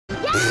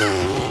Know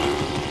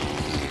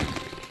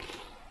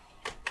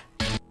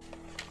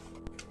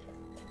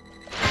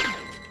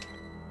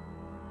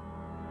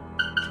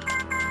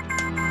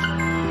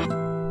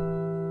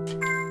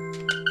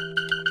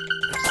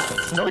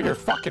your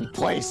fucking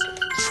place,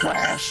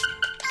 trash.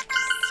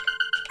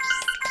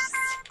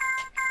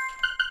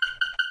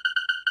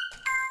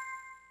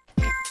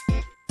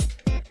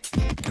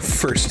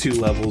 First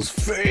 2 levels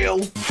fail.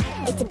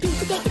 It's a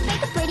piece of cake to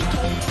make a pretty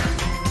cake.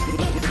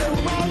 The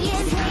way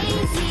is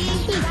lazy.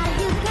 You gotta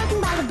do the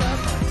cooking by the book.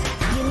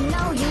 You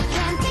know you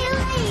can't be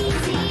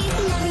lazy.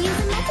 Never use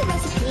a messy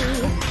recipe.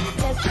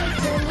 The cake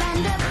will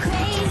end up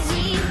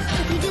crazy.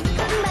 If you do the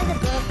cooking by the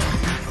book,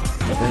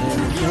 then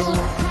you'll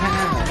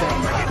have a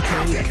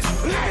cake.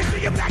 Let me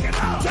see you back it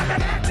up. Let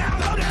that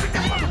download it, pick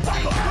that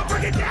motherfucker.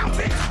 Bring it down,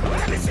 bitch.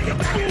 Let me see you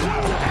back it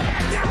up. Let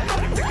that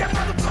download it, pick that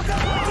motherfucker.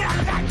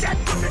 Yeah, back that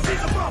pussy,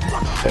 she's a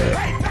motherfucker.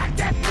 Hey, back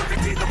that pussy,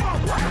 she's a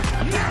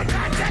motherfucker. Yeah,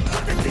 back that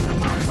pussy, she's a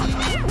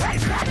motherfucker. Hey,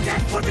 back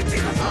that pussy,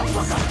 she's a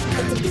motherfucker.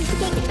 It's a piece of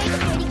cake to make a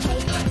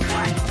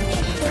pretty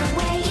cake. The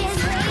way is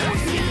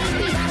lazy.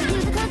 You gotta do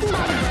the cooking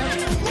by the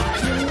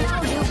book. You know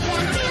you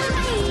can't be lazy. Never use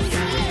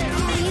a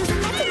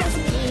messy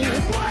recipe.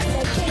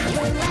 The cake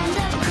will end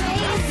up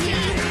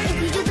crazy. If you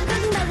do the cooking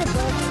by the book, then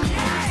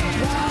you'll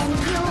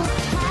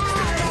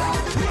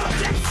have Rub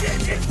that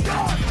shit, it's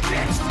gone,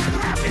 bitch.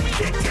 Grab it,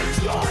 kick, it's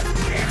gone,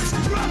 bitch.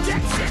 Rub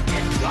that shit,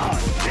 it's gone,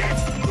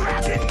 bitch.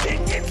 Grab it, kick,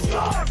 it's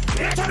gone,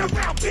 bitch. Turn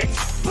around, bitch.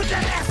 Put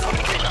that ass on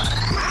the nigga.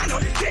 Grind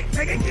on the dick,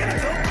 take it, get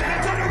it, go.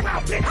 Turn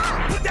around, bitch.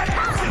 Put that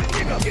ass on the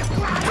nigga. Get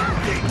grind on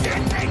the dick,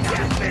 get take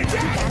that, bitch.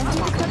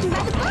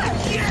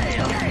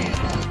 Yeah.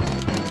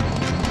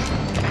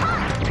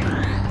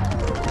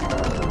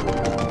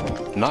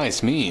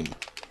 Nice meme.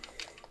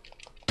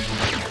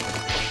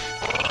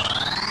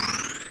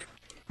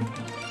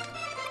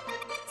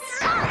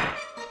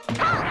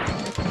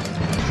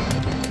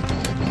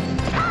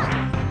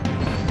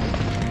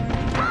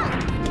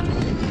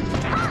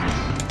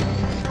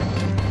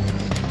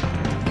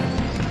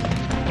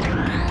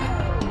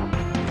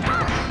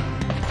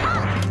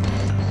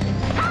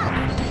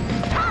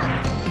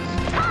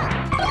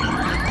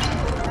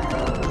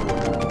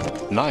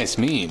 Nice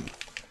meme.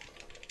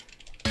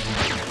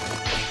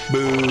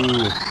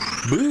 Boo.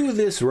 Boo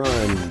this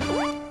run.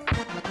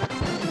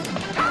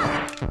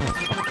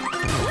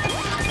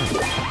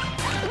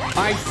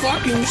 I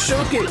fucking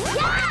shook it.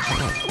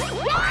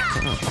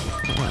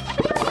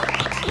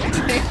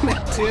 Damn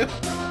it, dude.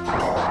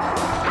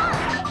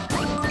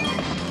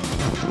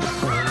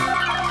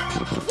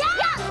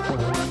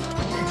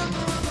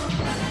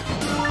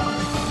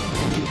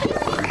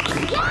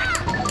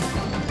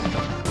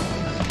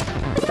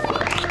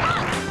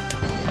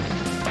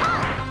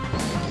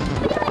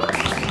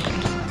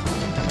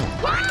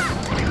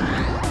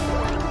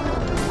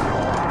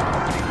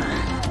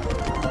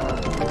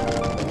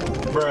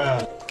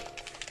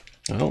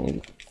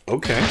 Oh,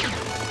 okay.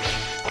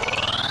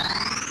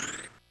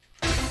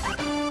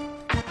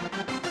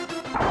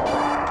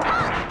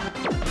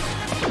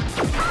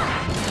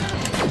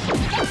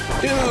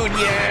 Dude,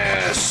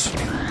 yes!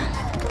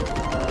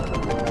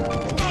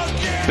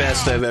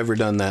 Best I've ever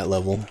done that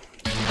level.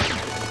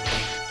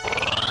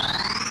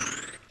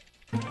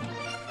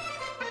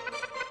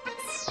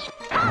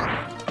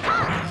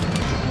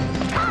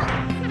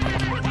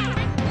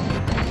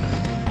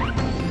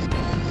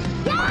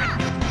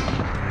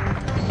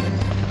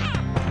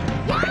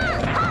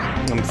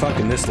 I'm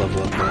fucking this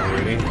level up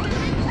already.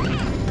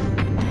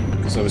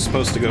 Because I was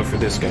supposed to go for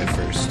this guy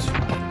first.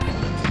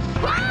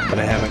 But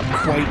I haven't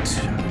quite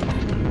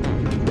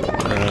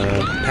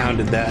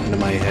pounded that into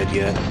my head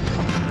yet.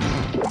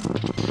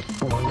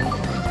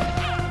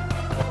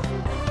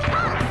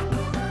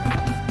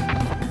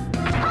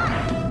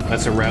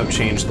 That's a route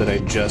change that I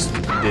just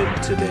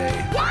did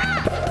today.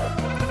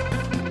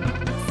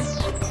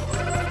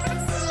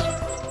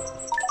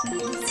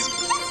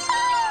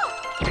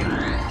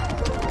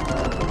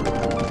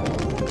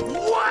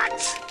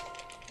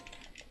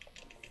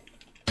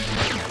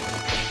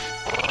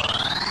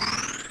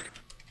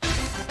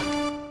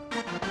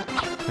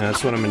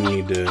 That's what I'm gonna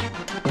need to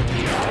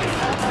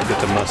get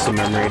the muscle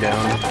memory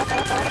down.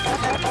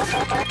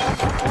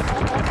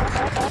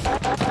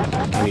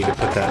 I need to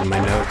put that in my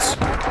notes.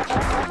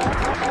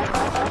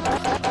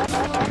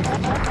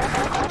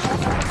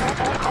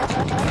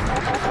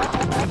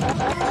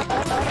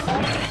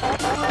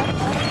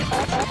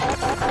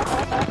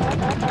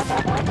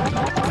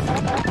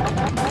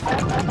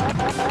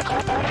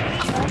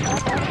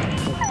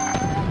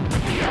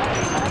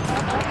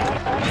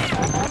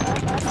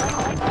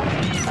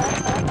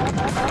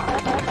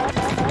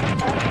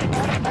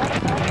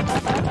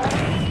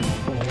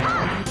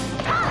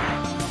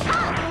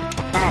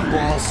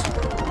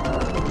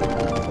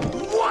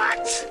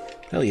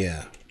 Hell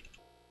yeah.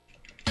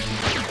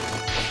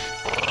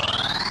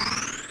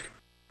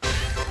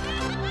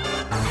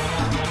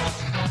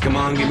 Come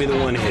on, give me the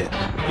one hit.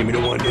 Give me the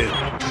one hit.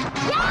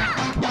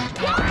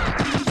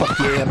 Fuck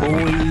yeah,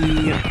 boy.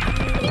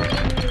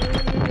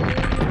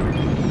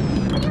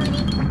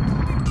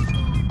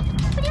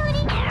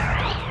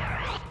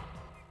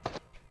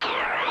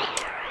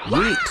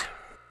 Yeet.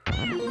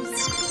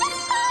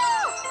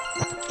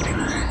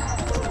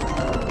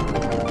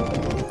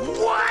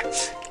 What?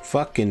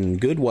 Fucking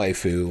good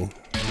waifu.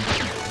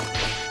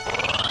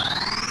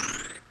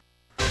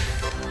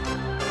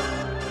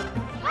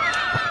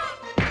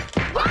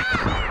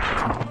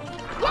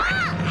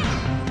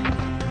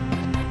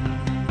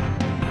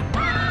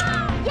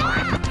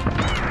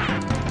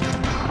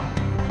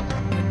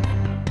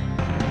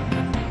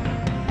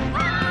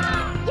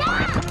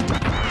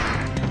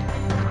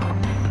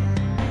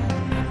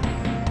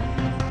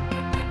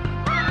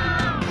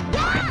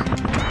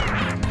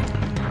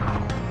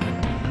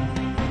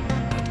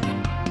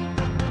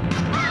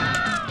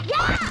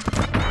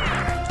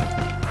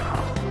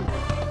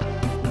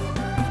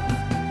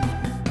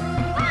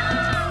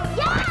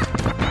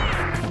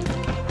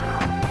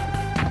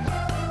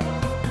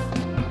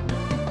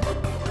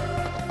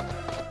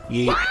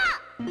 Yeet.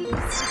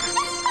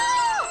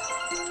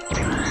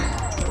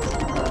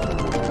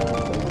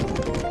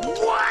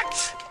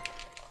 What?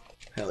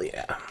 Hell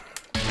yeah.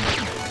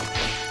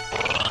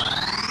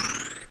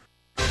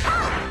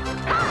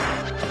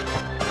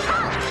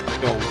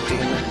 Oh,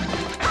 damn it.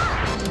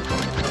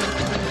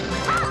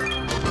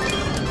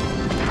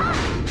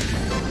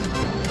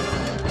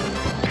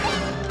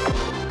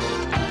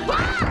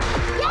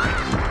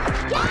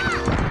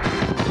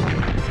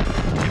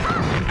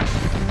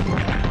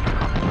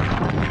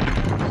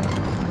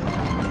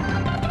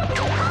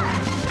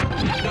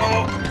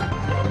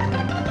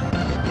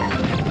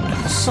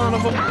 Son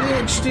of a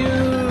bitch,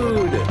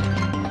 dude!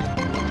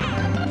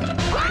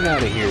 Get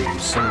out of here, you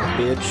son of a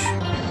bitch.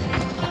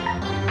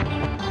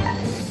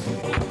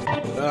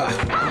 Ugh.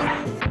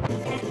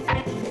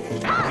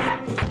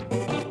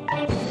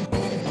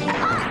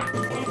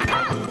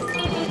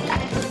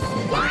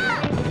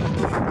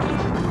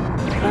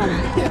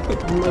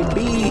 Oh, my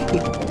bee!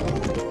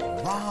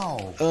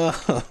 Wow.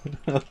 Ugh,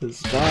 that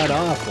was god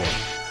awful.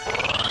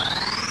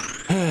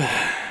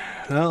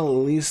 Well,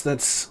 at least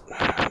that's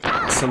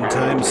some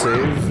time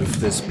save if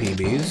this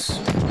PB's.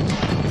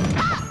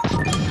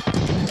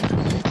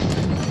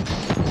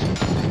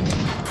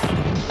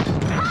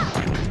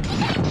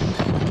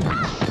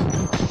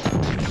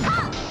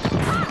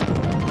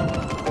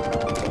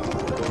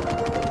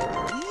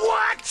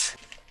 What?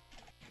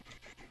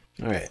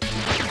 Alright.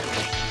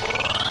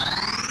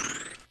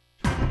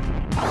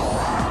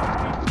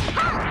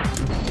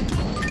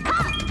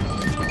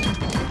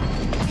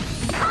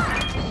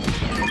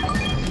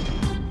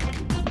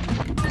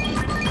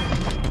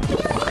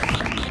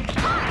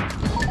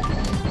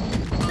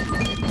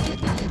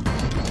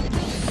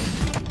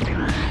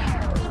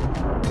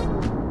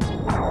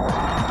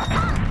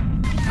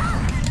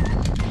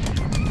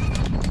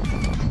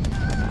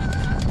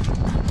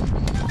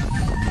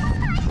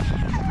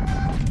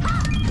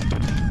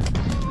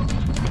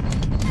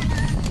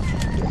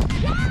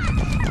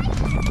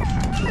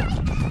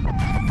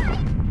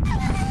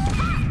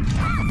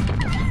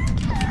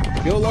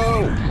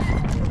 YOLO!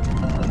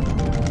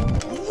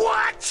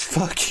 What?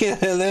 Fuck yeah,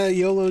 that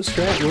YOLO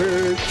strat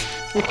worked!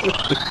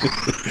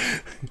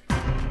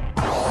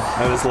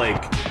 I was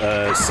like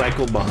a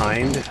cycle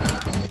behind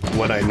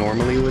what I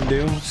normally would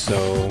do,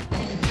 so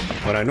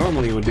what I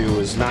normally would do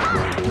was not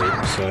going to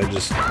work, so I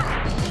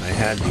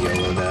had to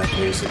YOLO that,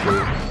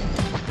 basically.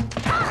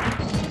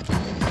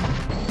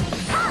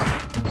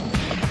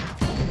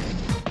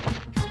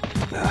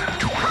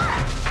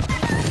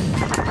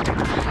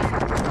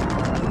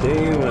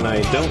 Day when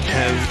I don't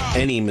have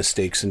any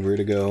mistakes in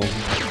Vertigo.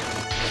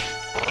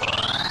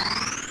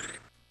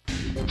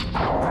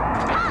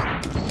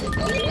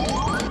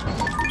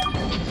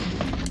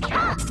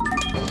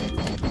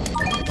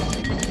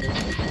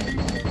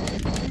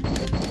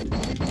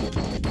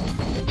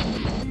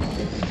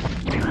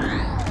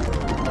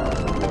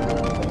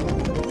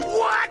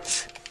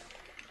 What?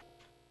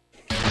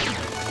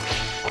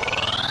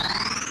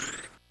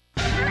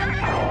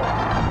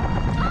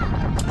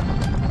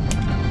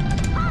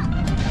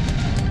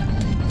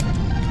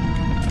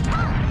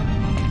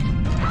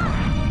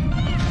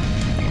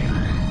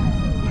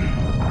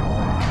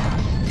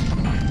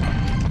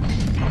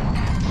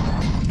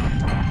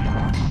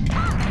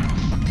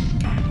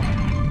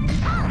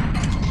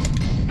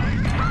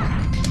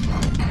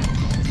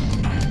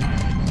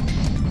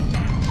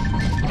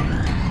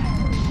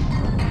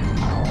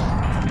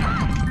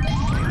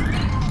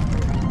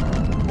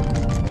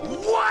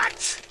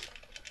 What?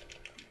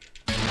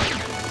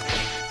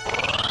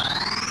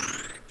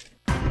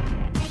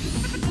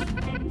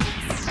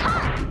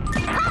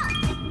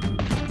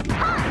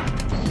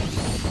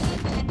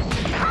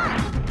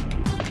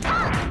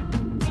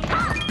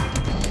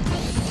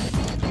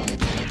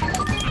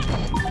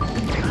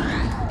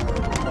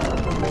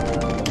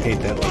 I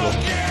hate that level.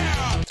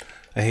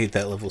 I hate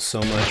that level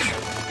so much.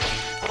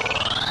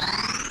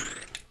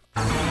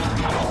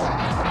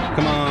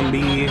 Come on,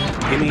 B.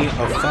 Give me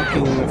a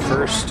fucking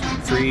first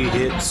 3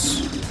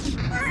 hits.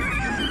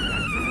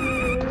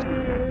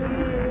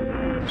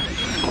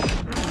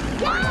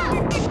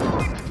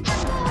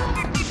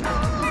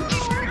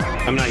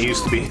 I'm not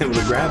used to being able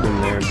to grab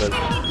him there, but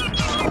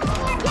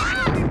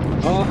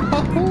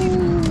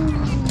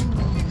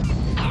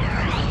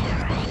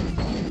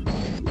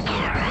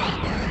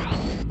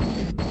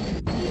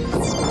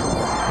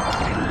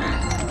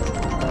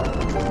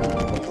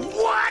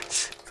What?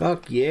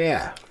 Fuck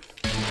yeah.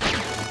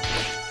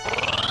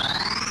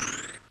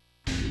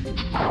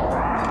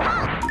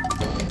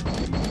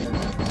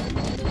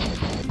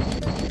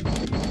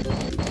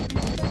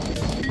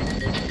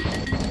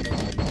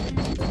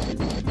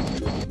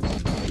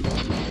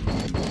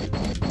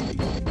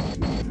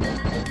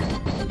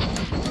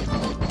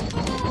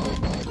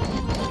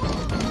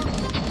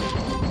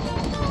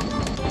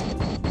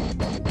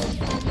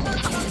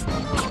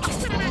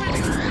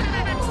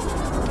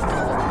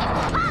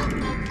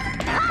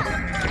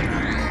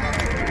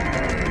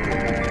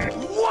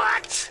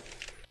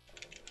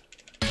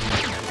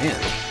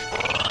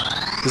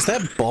 Does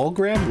that ball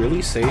grab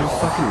really save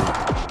fucking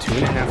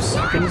 2.5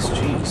 seconds?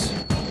 Jeez.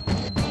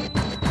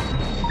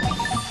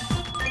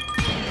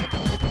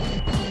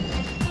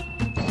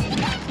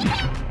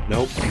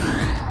 Nope.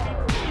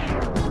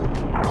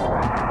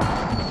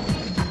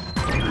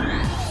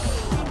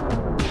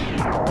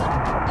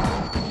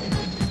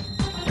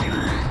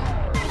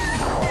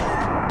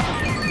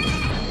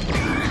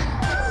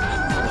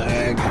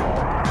 Lag.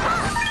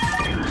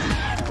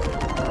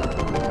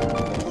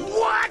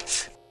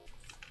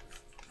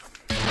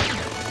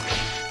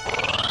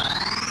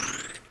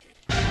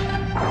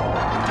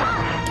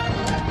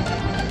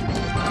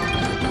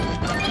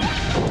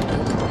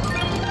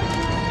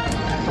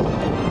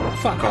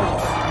 Fuck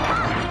off.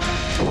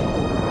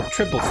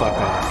 Triple fuck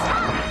off.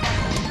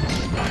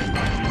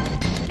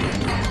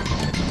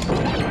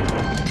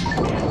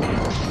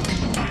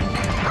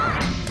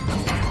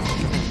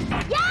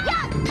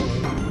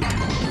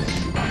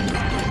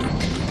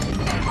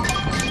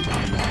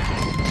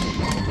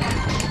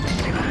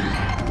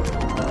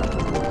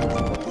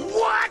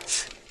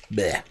 What?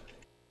 Bleh.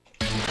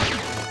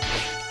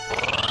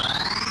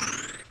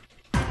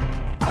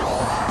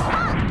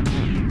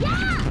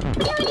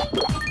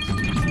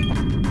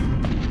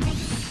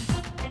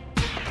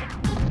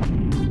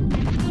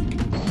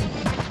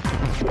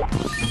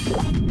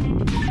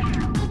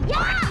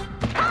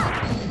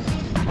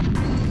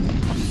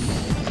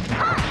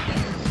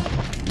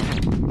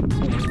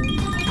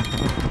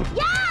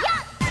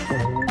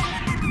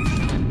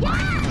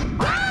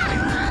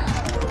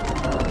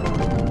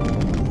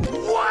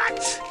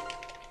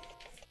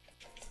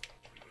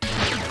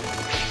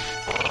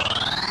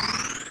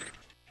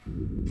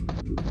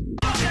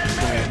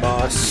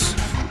 Boss.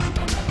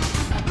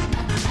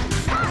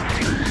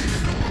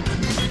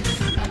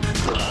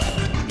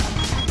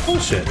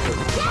 Bullshit.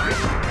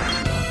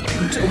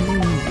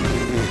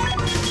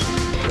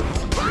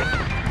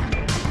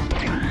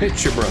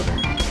 Hit your brother.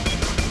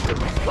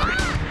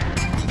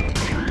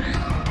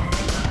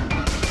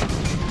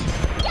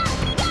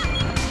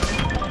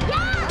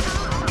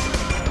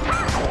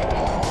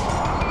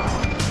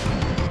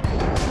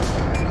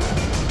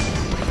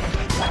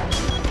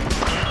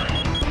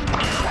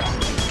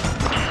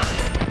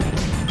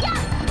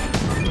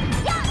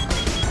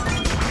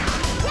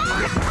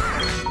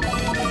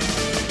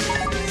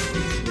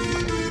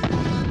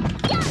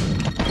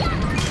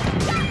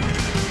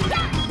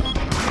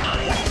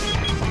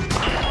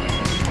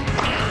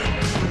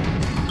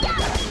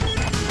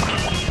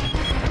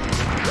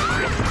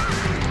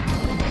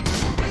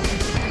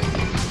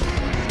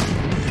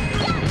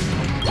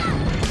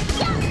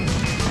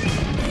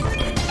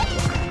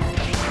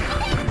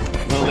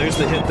 There's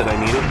the hit that I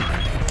needed.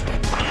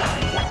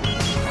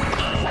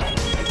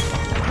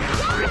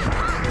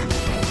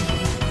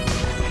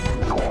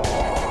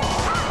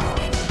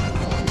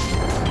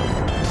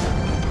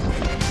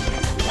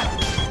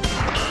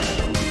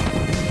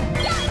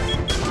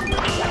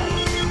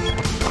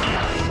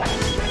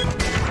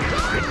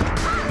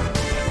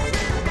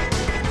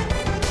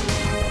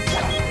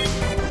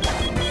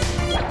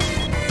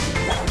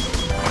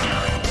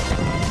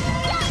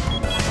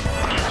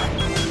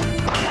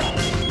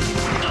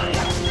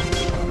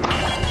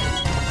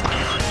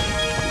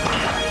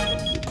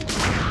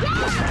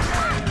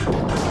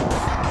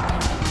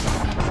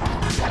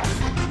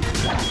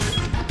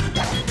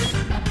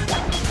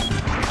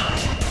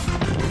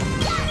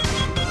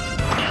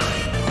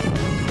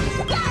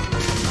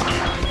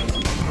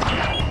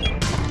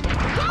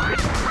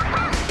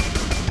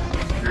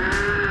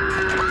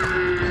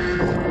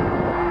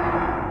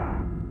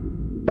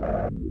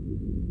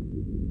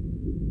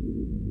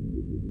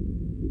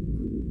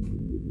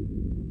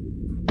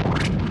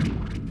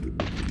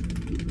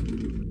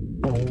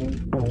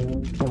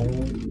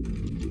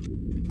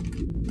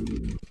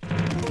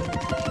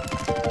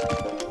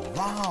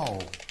 Wow.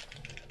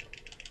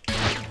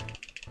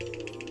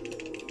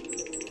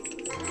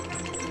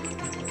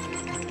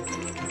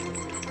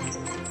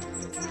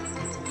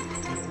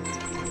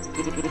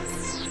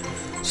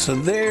 So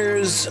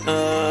there's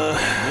about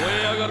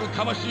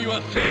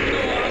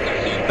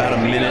a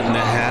minute and a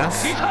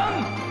half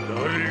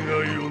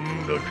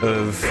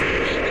of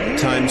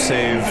time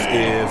save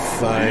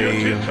if I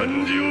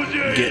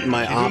get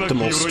my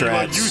optimal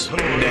strats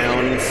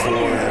down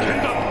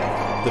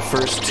for the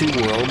first 2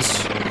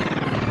 worlds.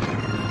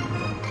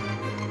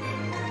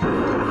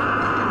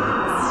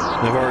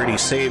 I've already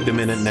saved a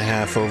minute and a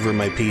half over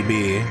my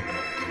PB.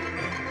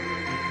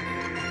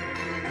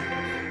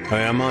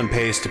 I'm on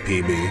pace to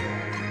PB.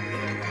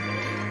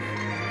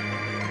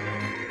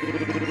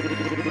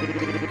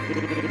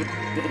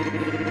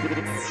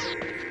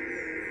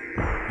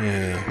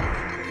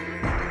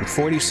 Yeah. I'm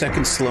 40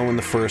 seconds slow in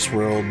the first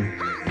world.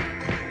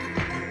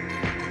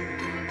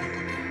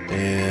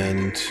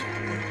 And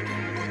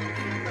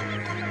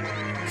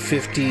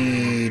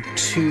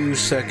 52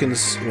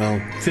 seconds,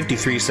 well,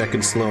 53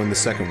 seconds slow in the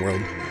second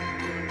world.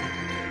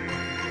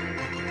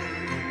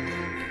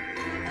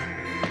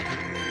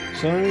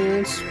 So, I mean,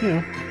 it's, you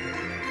know,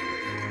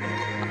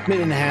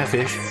 minute and a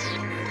half-ish.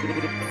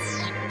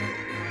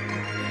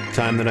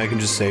 Time that I can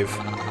just save.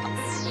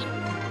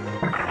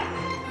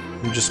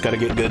 I just gotta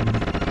get good.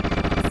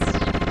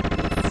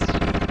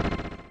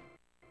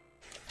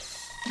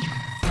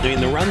 I mean,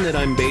 the run that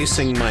I'm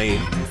basing my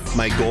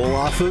goal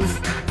off of,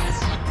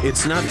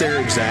 it's not their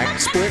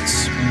exact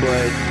splits,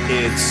 but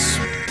it's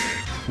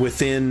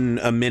within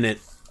a minute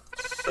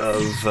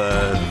of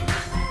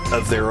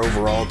their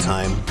overall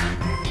time.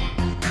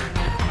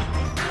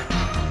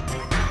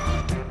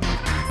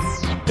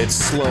 It's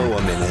slow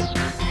a minute.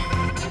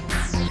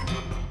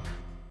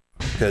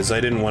 Because I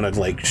didn't want to,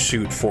 like,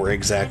 shoot for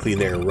exactly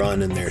their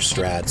run and their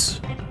strats.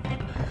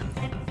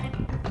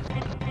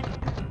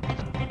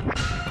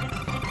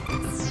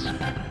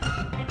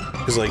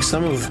 Because, like,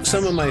 some of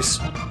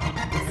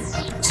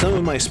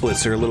my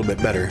splits are a little bit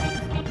better.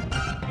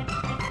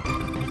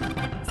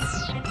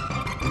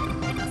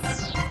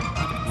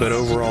 But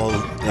overall,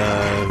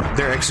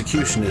 their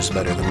execution is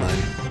better than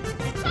mine.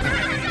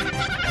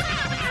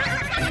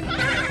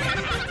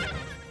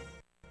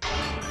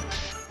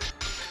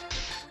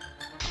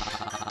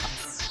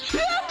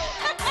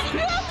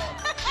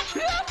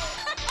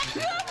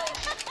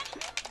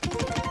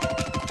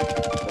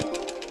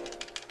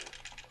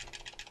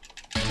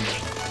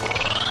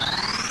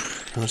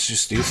 Let's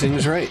just do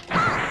things right.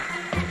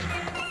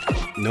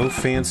 No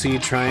fancy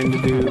trying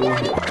to do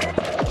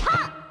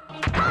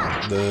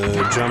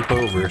the jump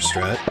over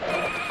strat.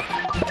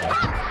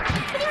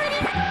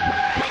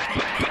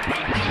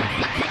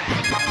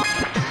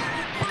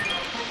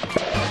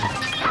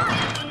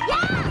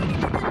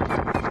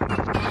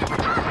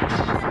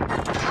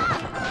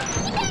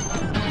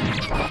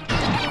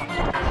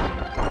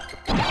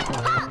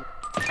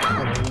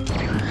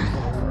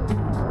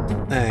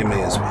 I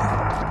may as well.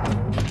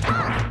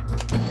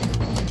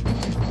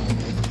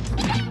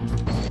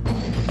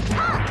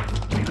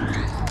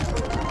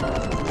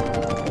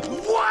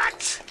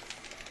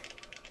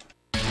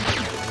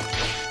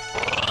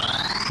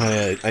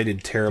 I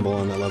did terrible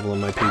on that level in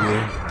my PB.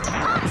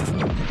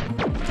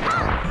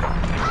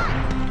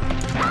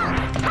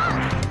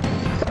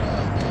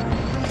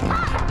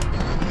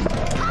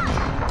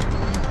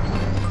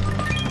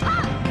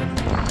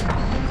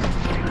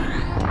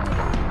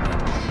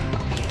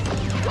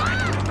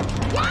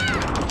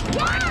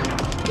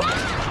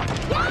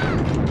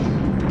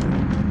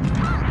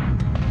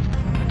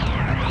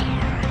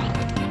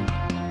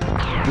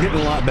 I'm getting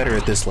a lot better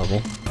at this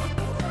level.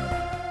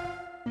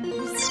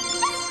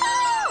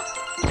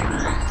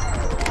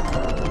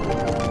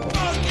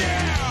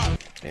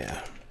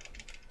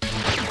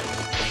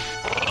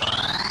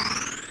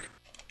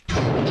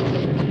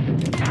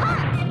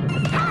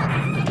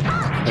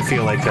 I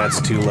feel like that's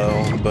too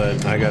low,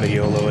 but I gotta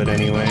YOLO it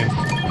anyway.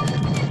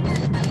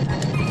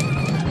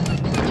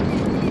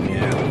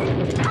 Yeah.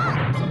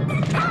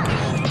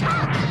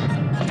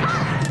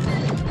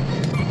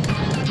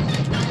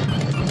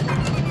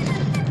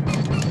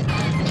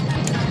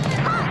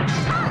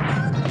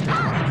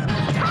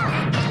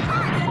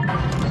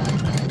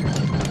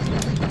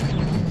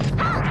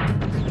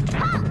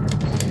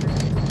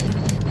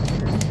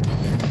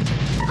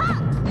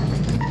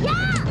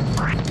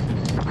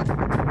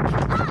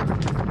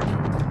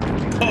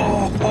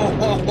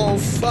 Oh,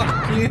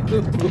 fuck you!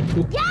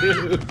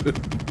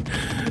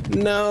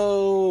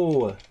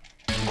 No!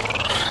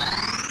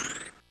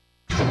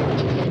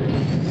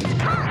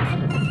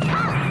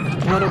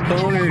 What a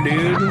boner,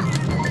 dude!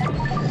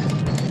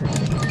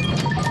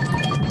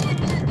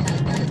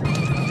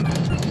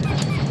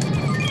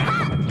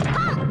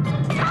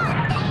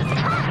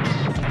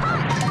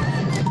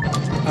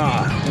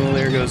 Ah, well,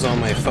 there goes all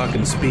my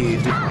fucking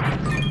speed.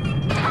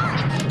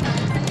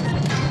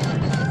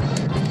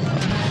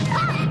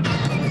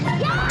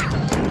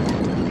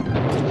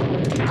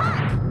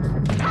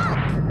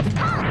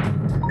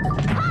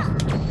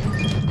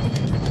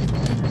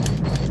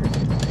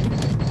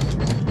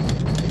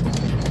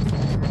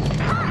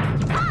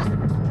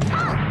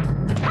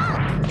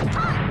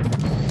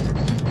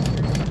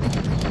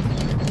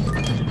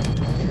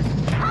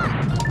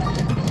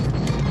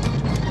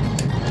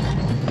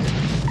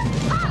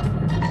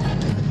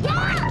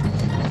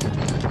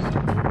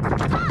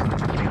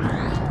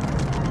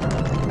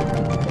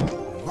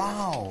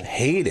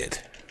 Hate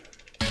it.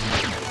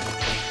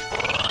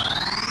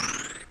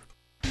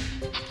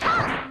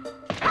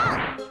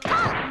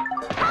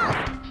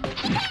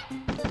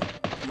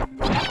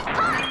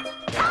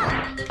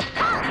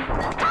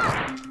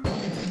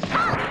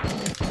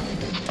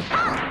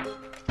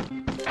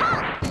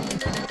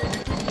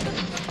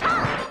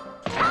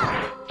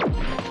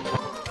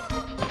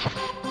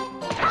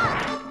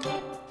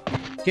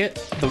 Get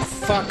the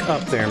fuck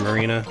up there,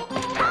 Marina.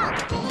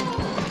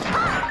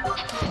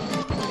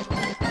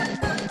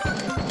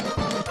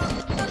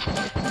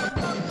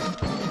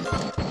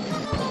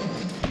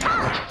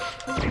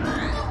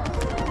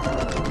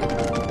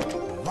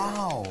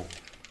 Wow.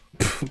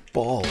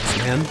 Balls,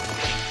 man.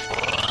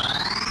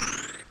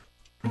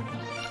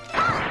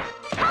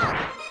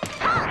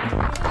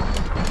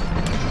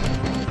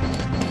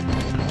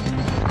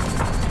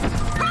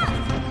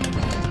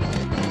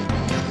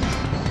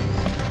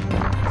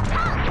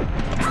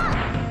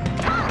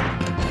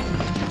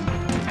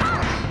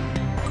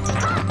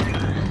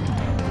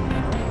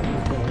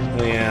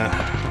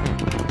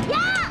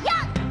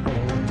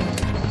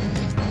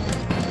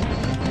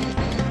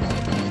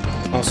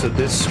 Also,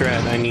 this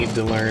strat I need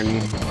to learn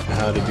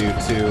how to do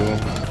too.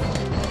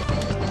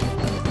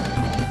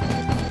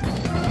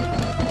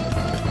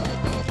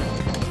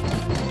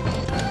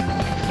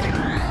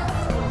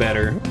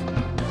 Better.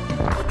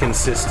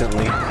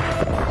 Consistently.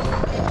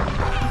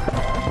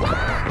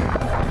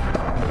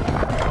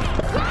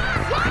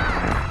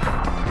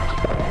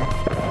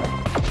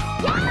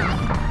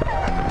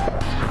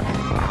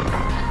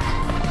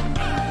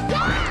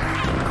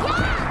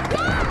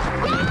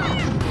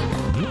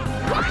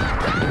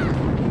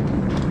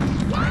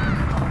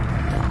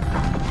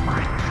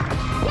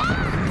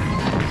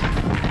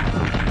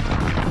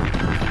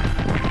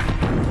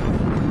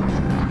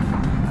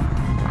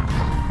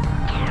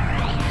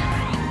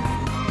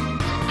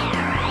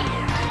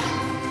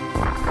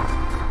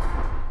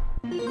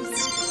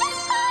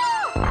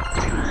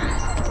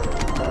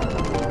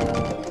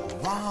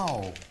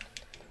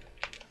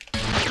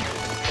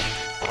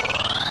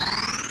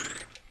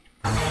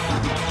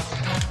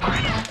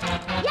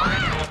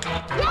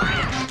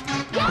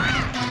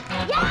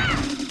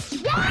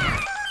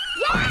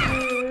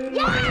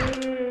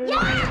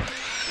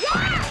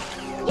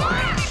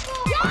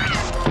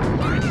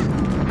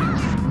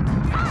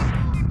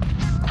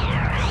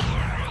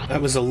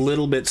 That was a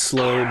little bit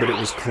slow, but it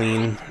was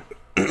clean.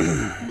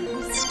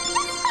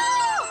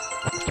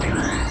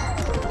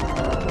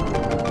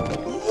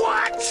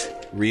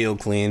 What? Real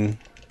clean.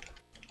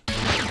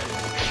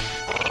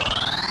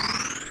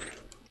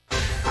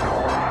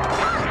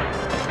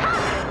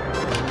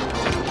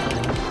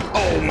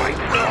 Oh my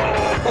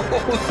god!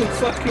 What the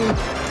fucking...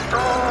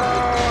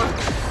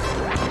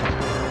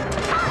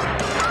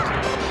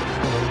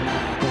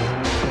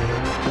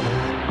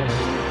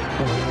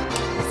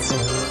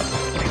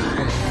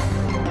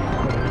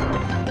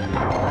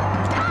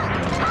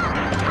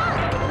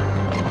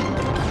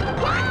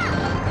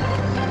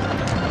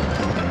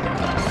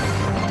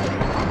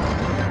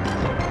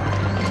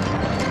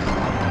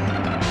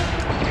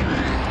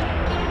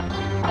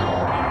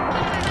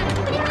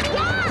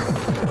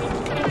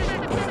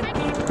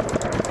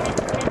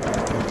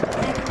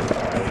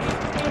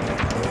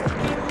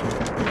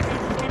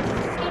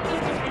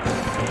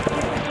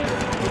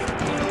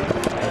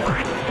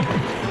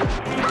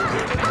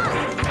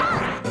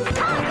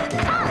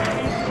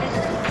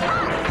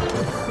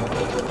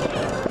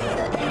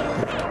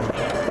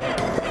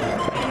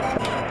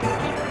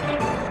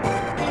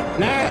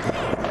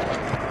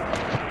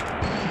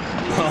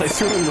 Well, I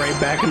threw him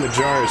right back in the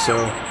jar,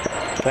 so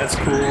that's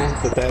cool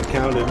that that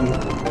counted.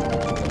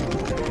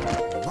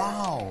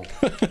 Wow.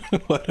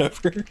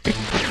 Whatever.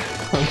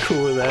 I'm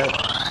cool with that.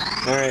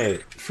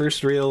 Alright,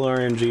 first real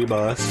RNG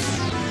boss.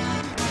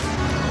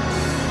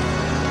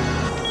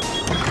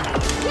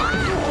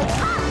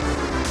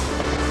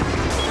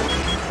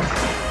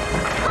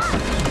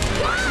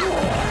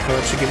 Why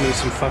don't you give me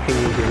some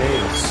fucking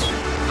grenades?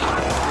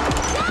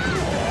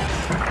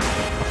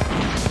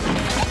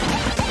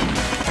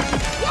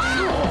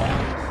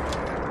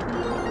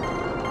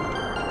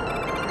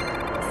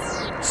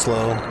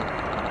 Slow.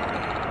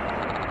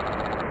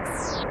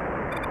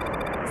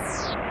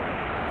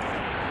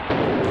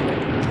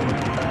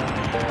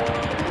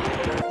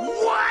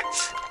 What?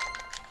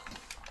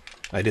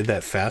 I did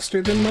that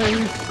faster than my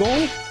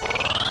goal?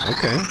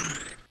 Okay.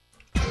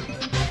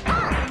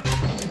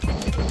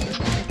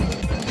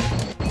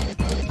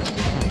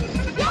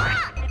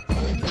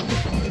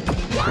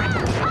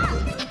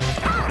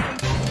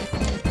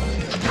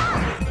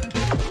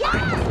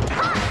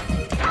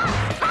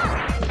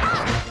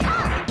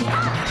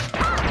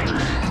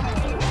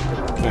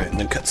 Alright, and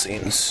then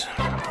cutscenes.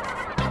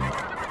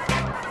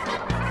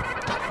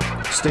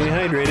 Stay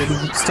hydrated.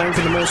 It's time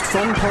for the most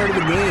fun part of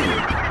the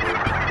game.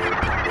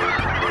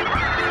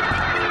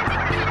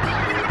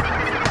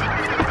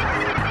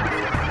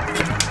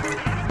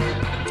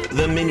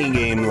 The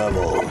minigame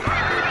level.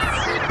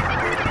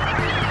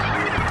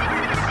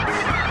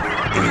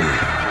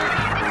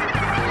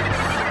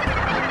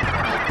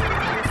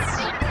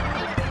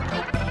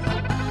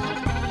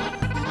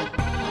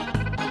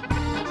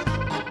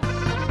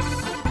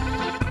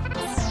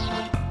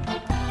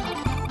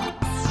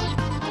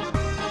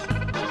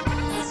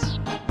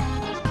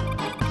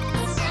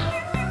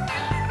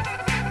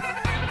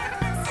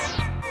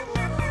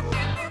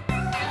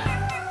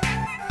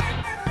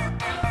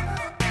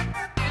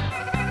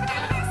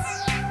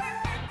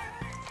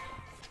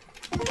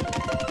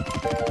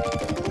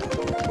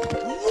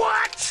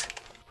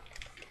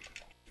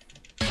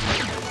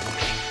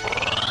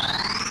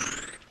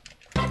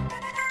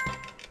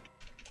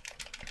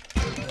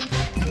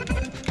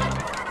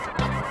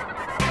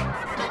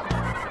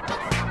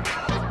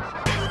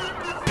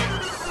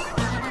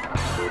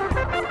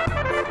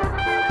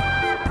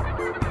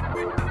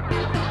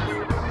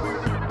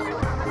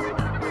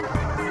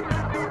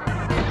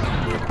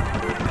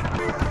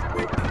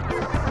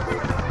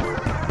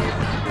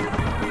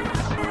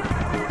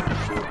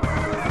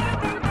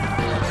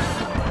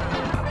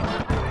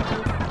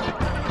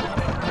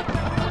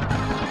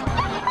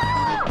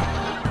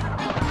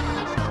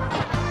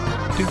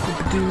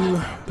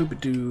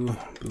 boop-a-doo,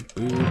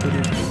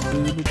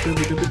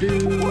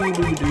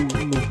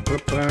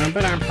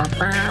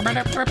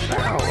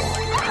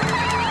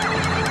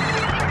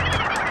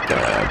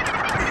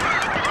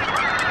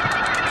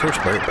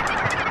 first burp.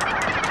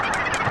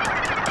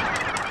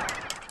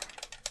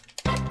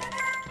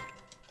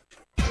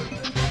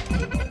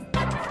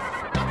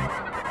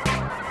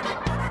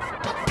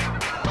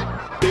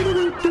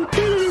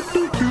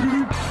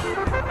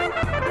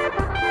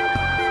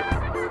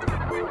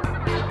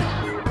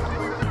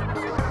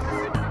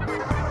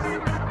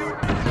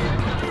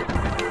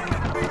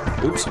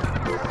 Oops,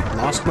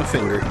 lost my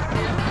finger.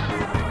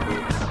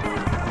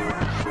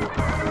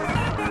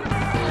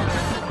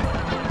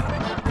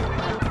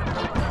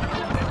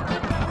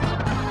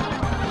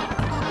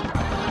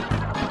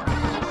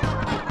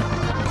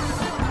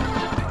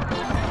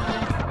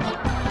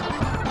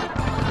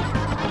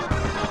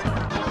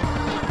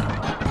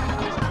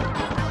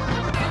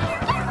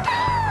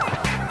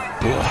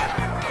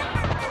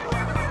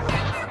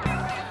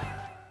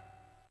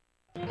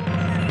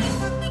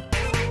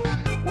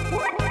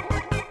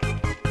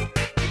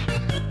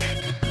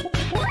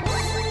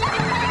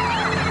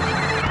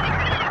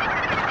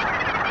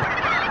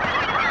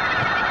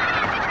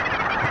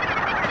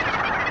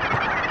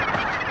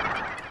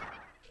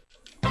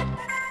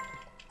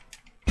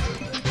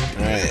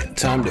 Alright,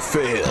 time to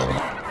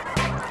fail.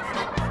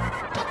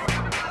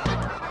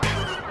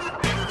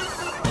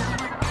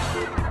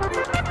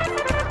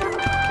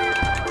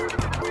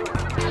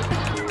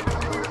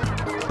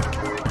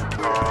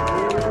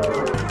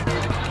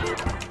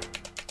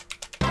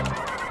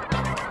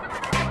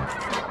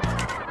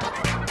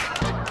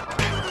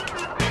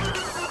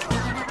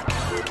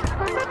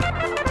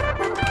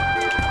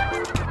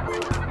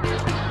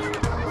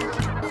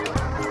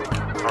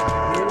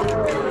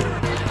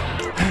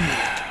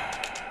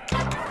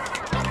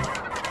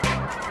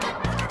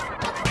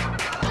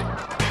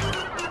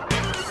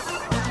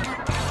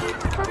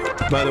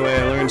 By the way,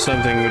 I learned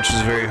something which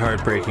is very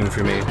heartbreaking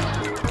for me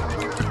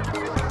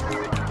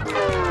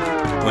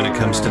when it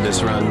comes to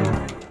this run.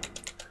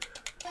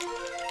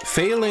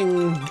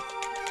 Failing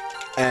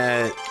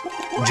at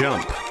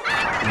jump,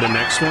 the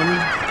next one,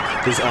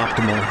 is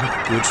optimal,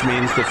 which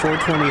means the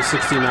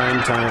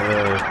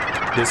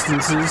 420-69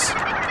 distances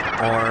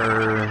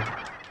are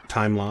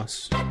time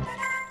loss.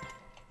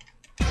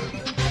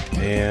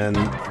 And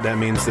that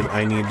means that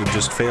I need to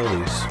just fail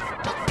these.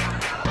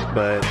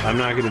 But I'm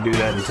not going to do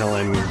that until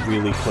I'm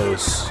really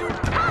close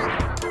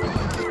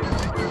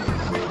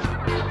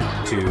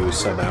to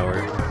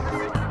sub-hour.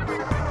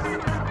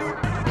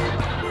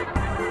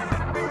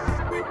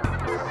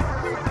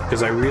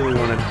 Because I really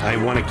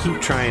want to keep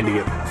trying to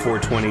get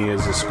 420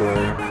 as a score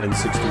and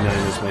 69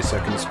 as my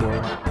second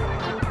score.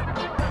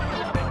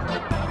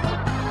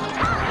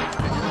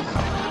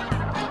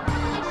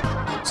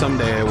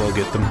 Someday I will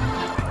get them.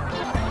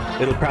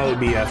 It'll probably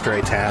be after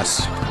I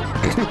TAS.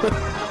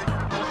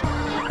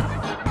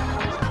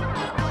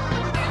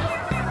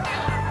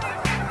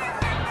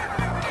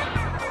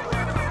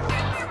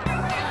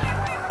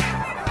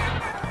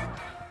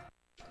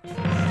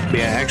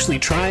 Yeah, actually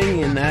trying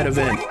in that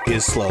event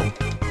is slow.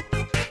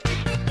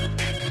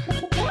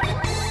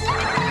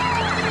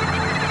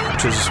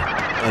 Which is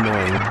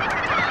annoying.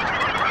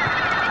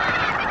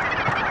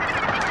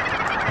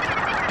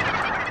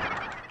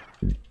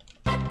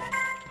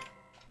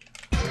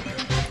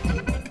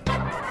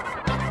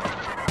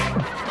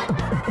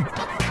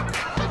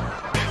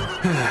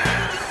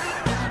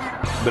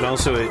 But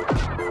also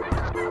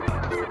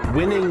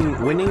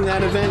winning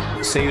that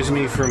event saves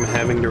me from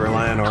having to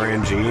rely on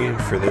RNG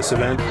for this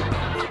event.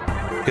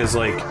 Because,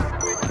 like,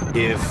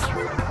 if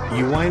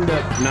you wind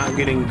up not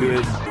getting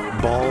good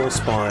ball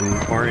spawn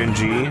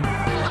RNG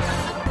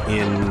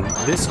in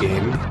this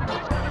game,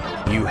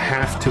 you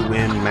have to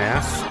win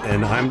math,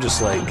 and I'm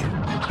just like,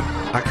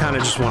 I kind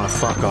of just want to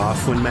fuck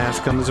off when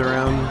math comes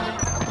around.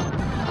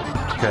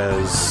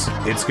 Because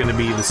it's going to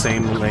be the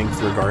same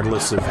length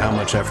regardless of how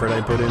much effort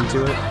I put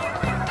into it.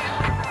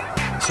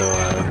 So,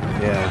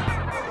 yeah.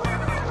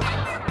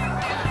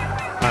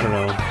 I don't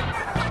know.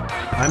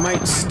 I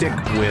might stick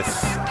with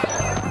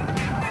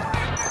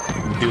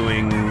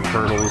doing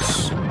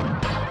hurdles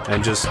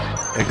and just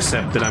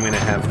accept that I'm going to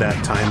have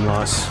that time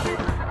loss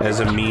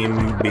as a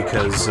meme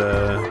because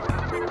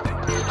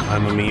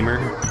I'm a memer.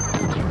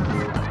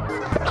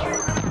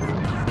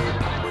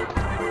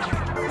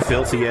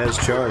 Filthy as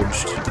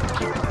charged.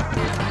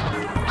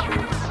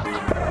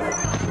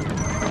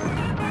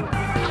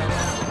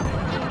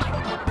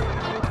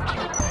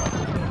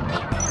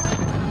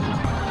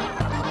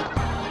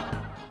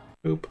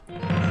 Oop.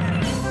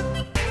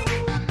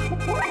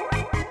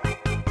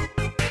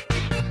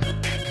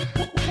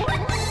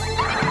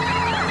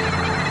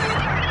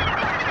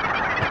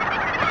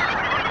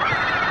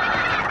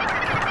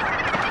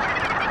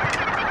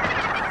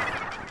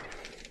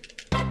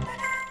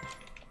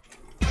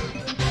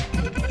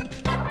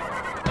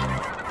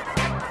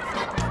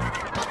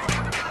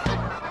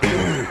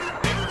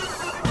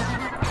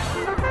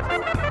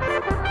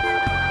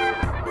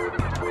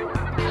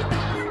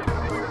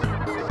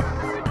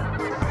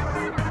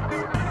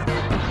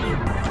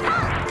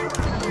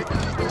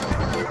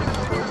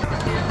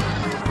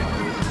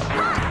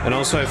 And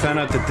also I found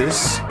out that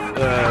this,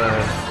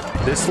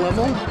 this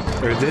level,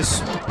 or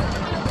this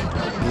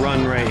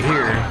run right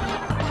here,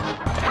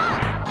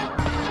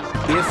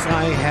 if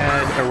I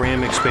had a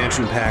RAM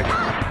expansion pack,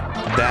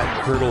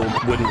 that hurdle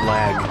wouldn't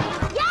lag.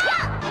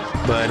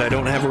 But I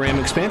don't have a RAM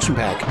expansion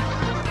pack.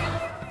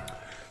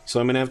 So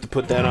I'm gonna have to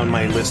put that on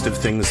my list of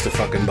things to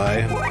fucking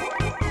buy.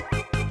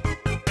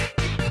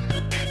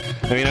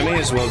 I mean, I may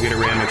as well get a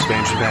RAM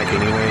expansion pack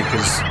anyway,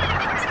 because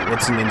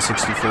what's an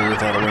N64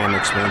 without a RAM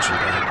expansion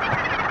pack?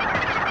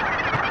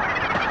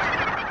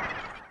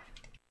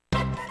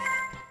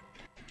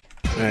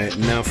 Alright,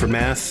 now for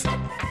math,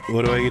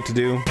 what do I get to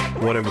do?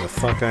 Whatever the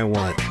fuck I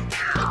want.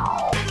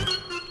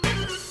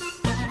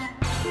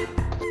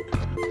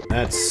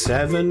 That's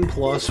 7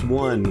 plus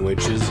 1,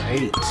 which is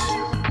 8.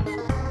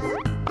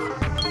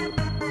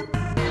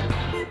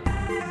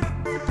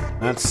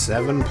 That's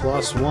 7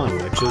 plus 1,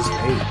 which is 8.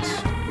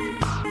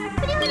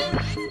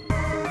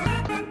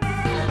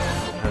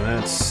 And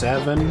that's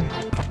 7.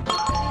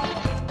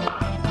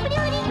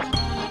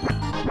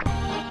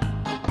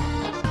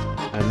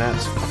 And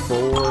that's 4.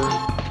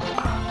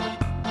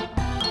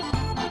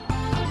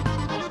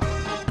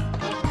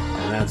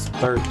 And that's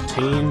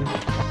 13.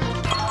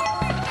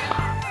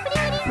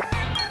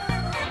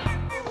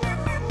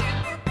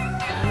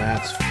 And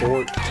that's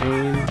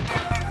 14.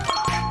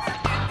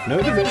 No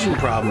division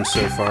problems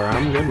so far,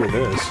 I'm good with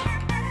this.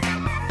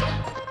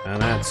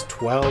 And that's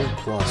 12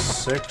 plus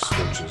 6,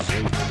 which is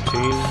 18.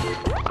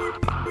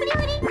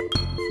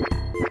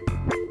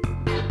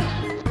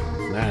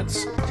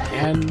 That's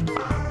 10.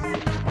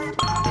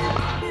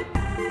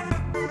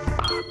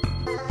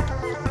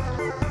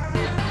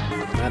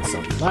 That's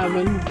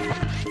 11.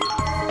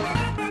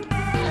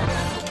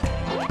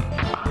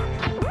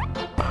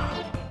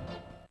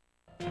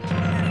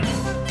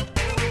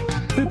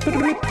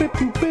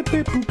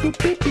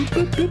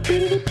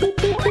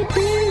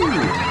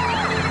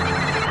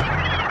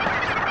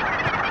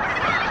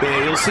 Yeah,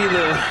 you'll see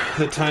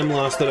the time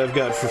loss that I've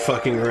got for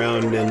fucking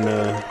around in,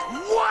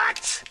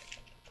 What?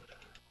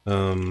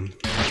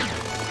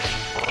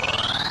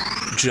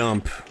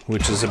 Jump,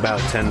 which is about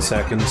 10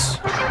 seconds.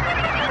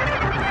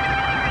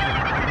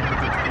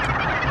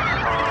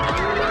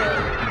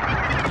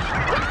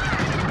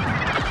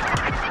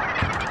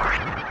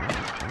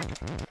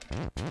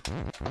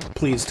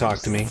 Please talk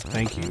to me.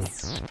 Thank you.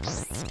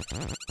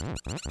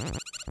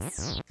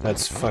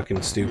 That's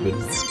fucking stupid.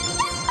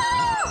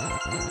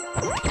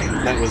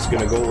 That was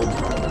gonna gold.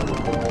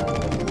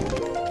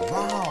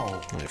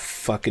 Wow. I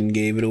fucking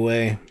gave it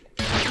away.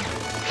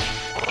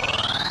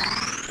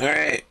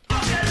 Alright.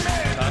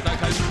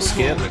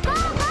 Skip.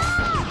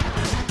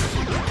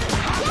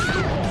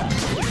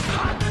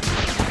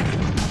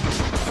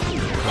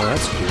 Oh,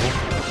 that's cool.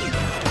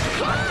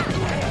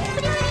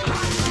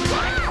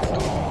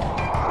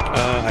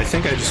 I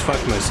think I just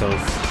fucked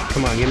myself.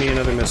 Come on, give me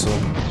another missile.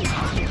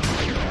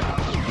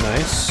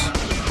 Nice.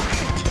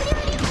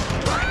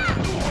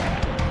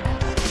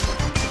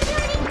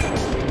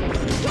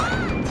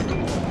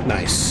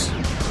 Nice.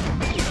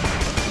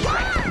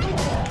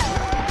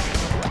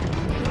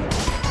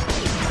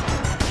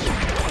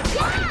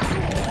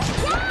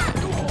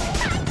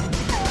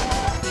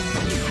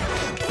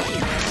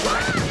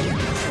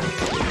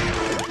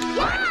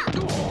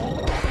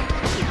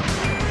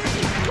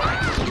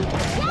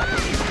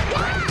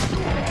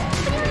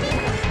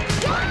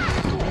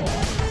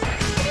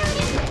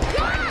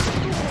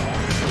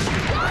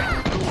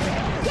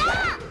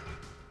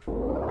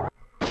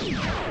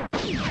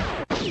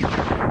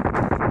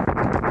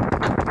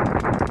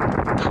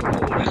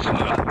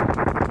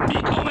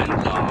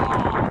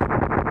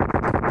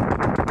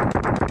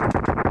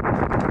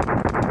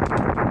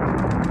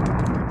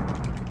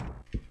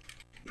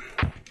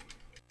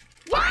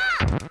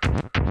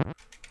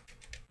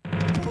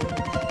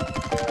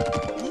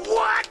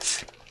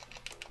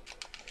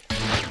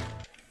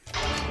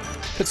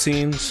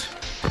 Cutscenes.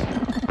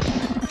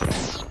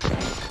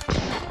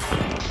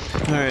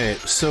 Alright,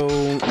 so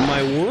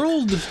my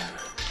world...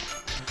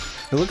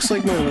 It looks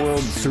like my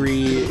world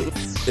 3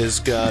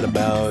 has got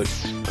about,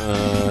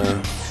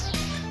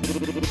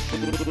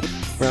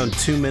 around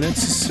 2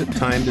 minutes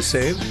time to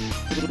save.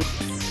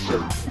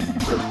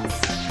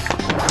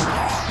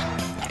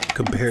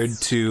 Compared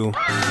to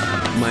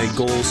my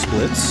goal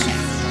splits.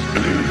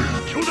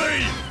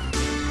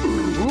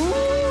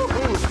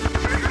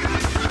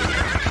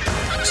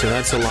 So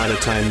that's a lot of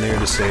time there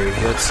to save.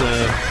 That's,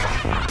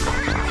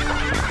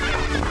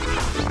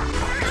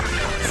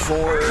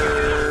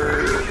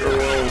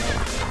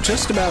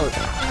 just about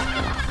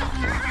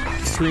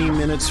 3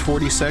 minutes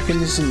 40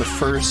 seconds in the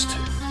first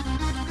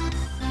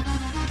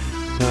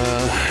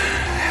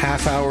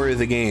half hour of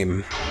the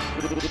game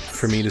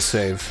for me to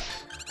save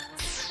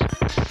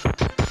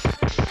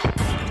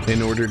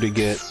in order to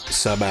get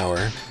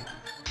sub-hour.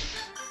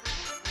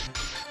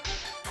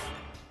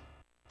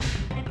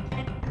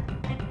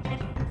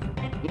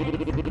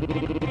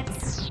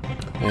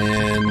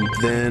 And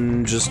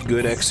then just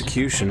good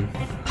execution.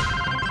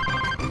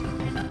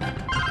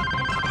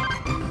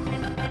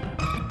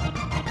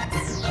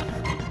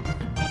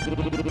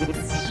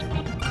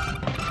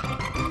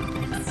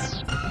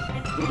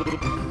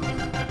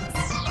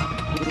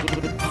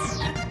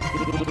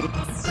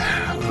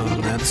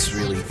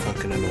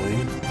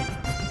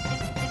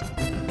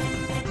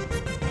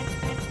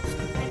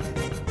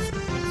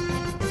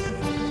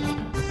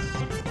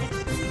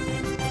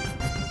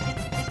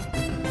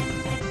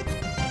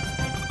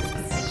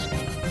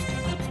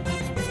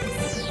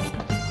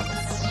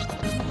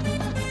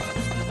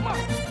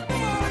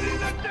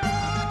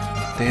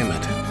 Damn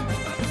it.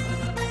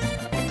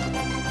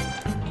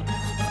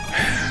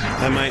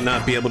 I might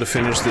not be able to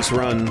finish this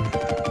run,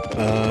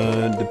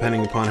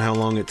 depending upon how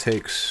long it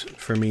takes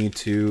for me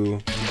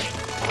to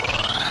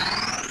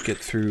get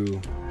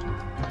through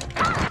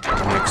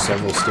the next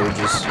several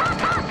stages.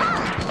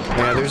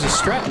 Yeah, there's a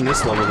strat in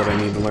this level that I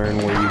need to learn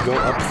where you go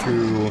up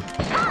through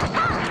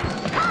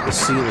the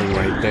ceiling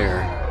right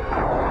there.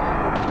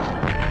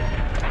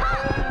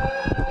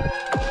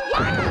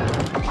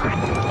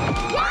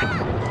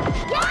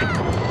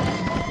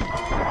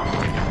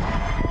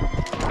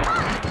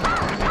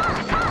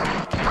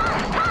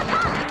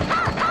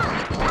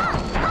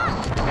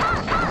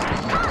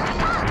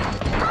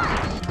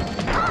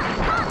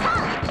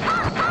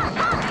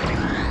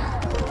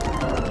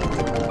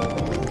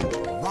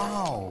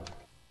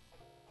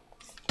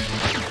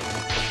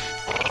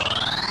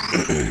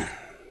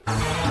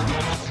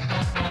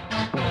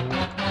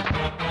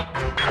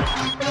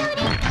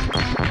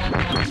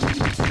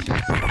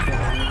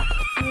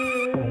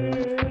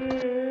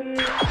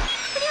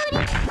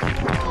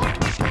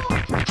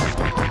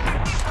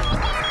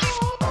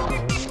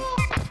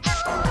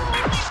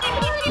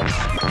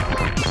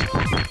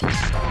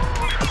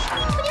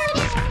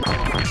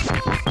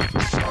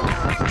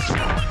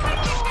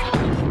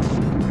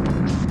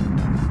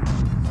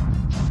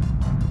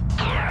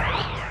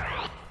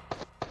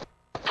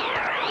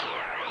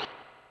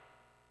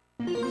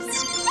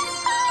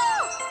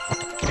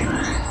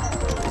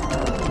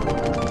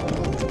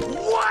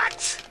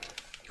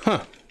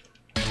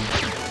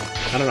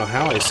 I don't know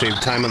how I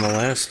saved time on the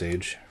last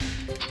stage.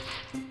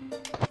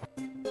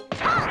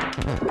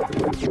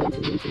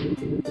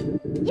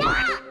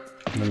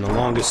 And the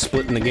longest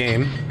split in the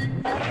game.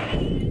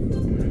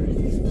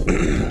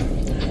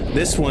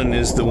 This one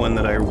is the one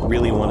that I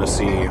really want to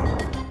see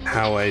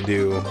how I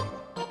do.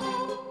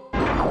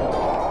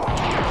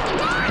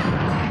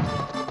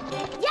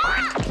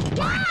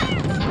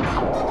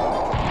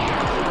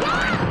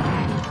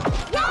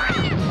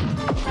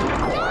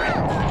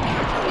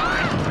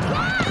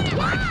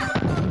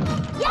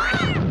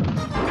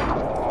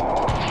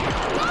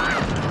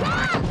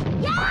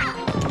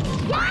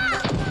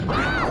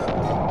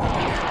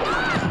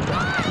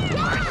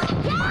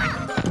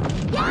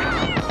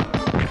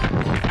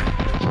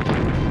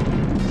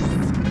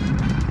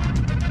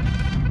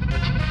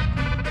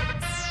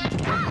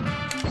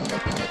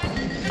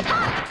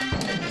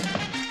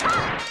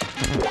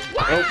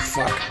 Oh,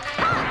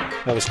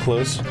 fuck. That was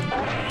close.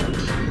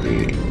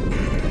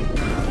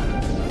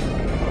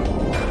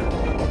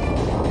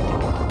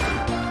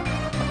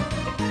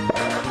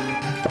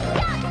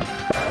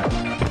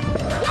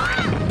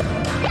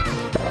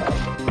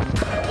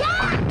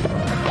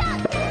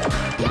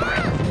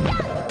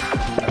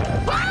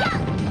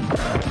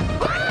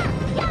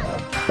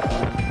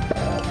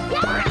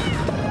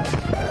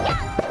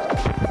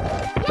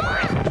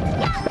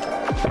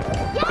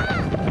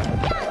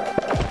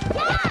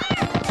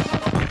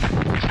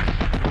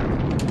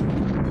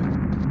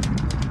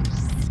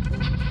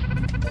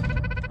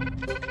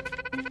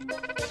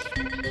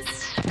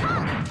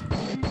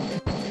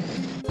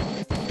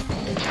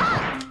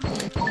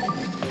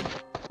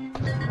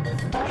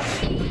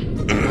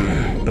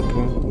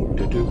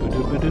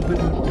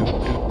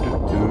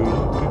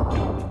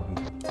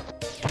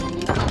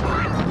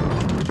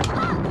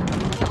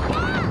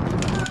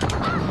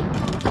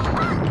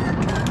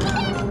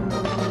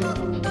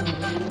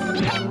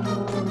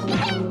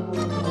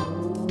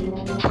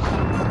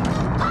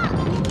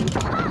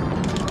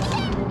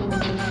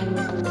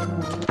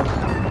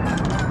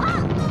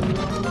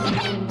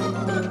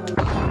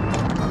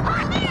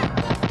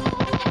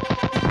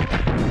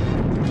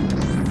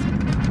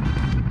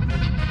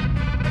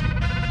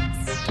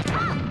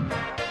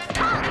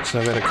 So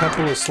I've had a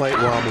couple of slight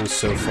wobbles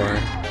so far,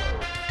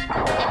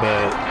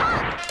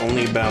 but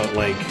only about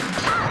like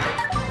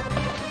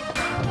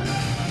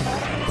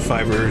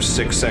 5 or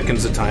 6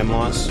 seconds of time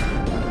loss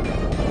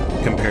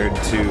compared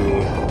to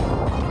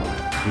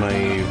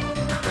my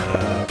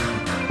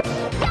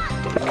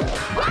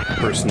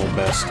personal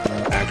best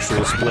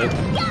actual split.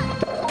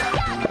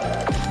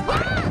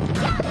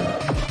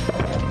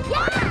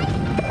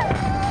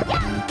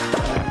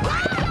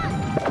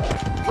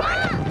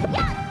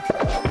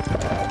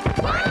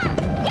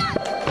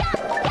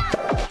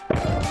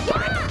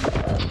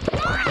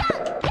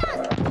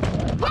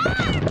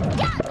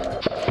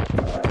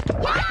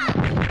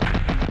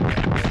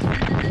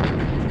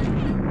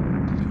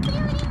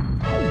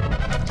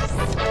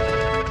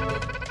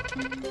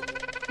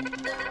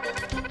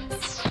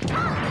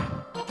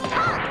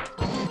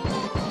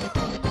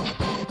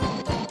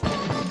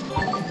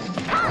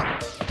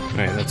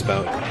 Alright, that's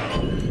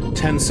about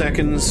 10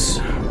 seconds,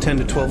 10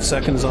 to 12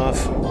 seconds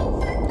off.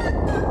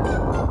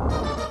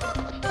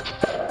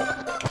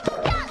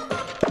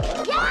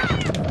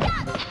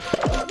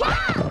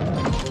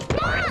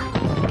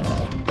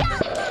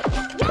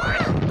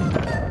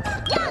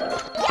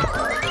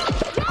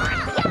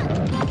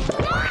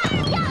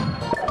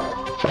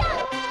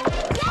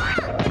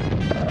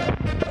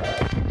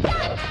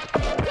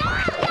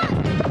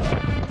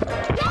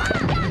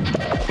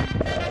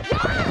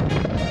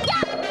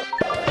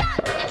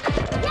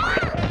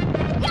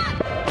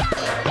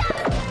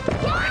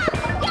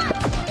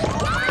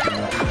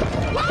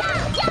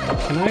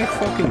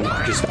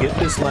 Just get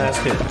this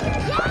last hit.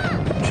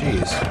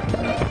 Jeez.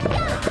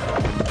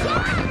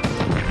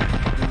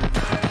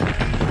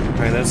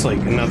 Alright, that's like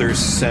another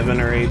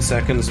 7 or 8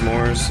 seconds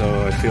more,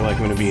 so I feel like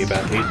I'm gonna be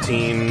about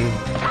 18,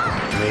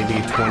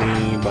 maybe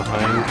 20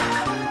 behind.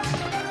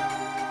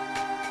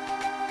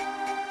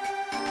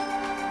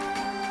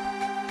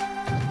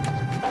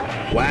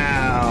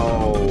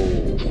 Wow!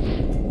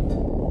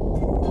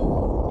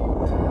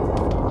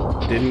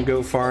 Didn't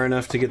go far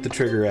enough to get the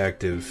trigger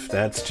active.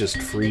 That's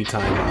just free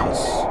time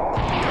loss.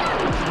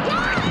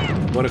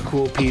 What a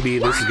cool PB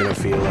this is gonna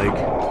feel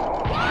like.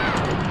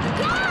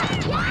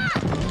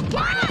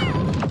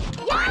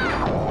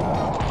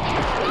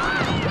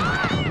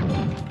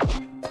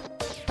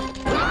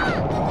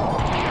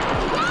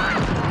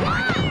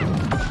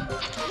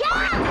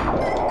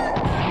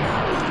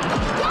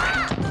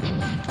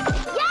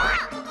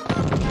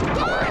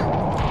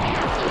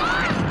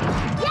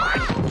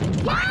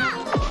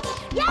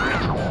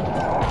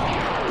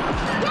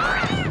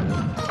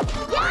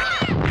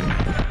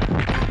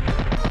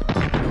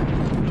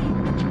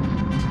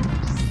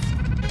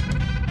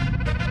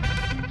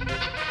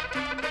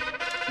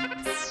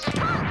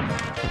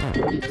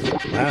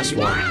 Last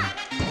one.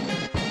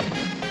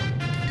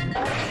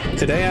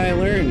 Today I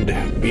learned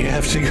you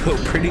have to go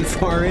pretty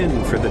far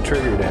in for the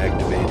trigger to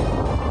activate.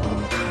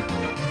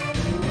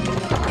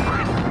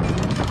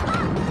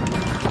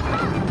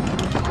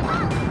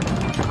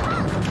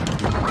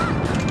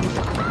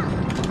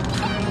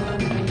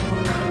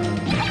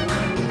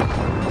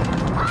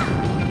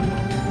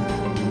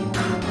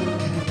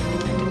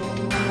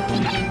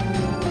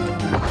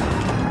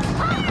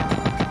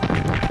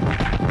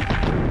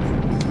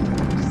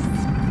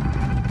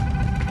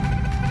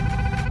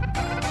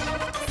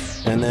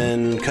 And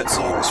then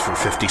cutscenes for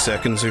 50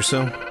 seconds or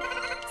so.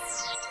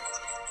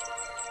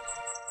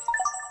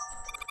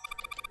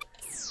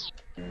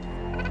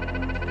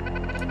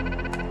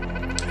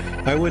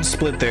 I would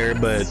split there,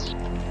 but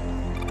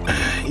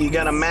you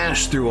gotta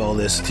mash through all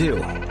this too.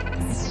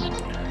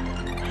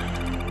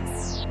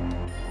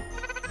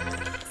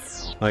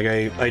 Like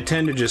I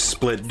tend to just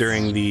split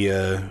during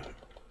the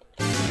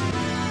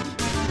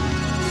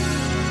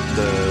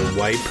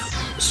wipe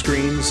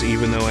screens,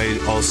 even though I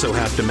also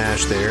have to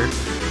mash there.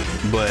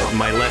 But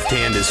my left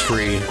hand is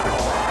free,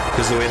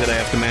 because the way that I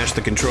have to mash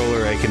the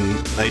controller, I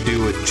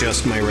do with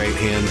just my right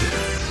hand,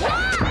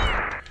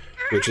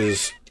 which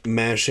is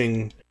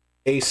mashing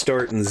A,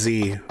 Start, and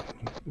Z,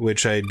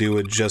 which I do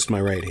with just my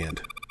right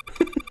hand.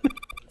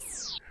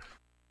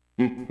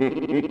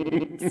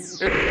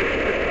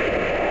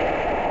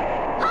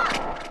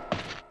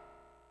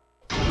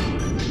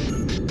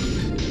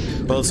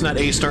 Well, it's not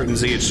A, Start, and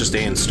Z, it's just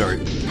A and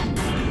Start.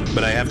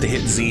 But I have to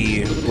hit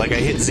Z, like I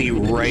hit Z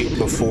right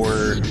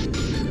before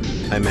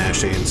I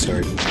mash A and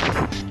Start.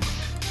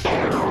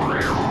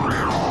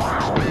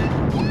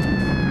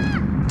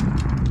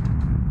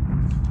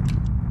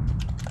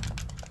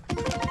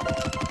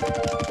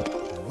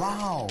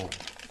 Wow.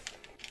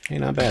 Hey,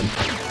 not bad.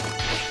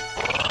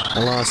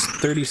 I lost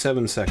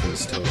 37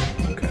 seconds total.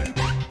 Okay.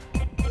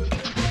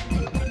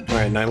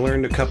 Alright, and I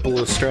learned a couple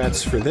of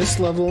strats for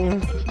this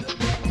level.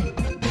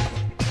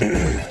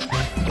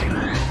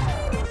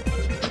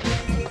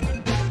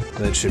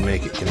 That should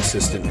make it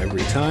consistent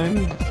every time,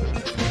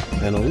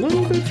 and a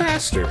little bit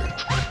faster.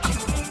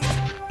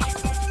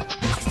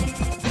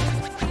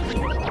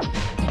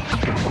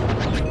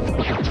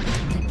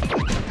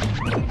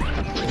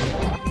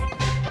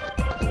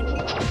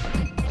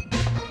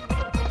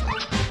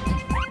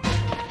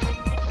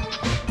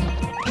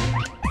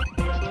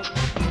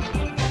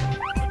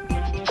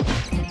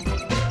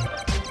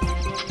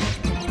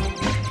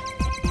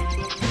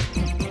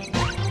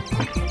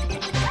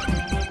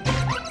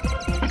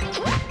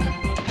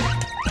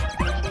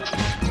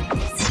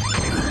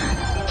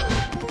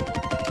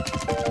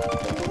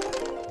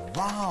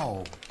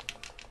 Wow.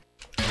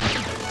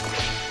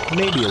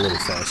 Maybe a little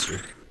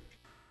faster.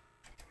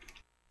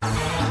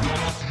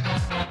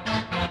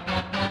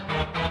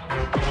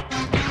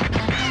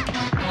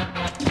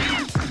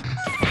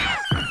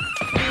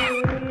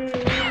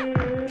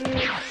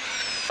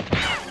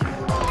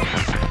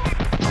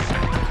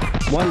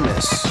 One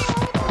miss.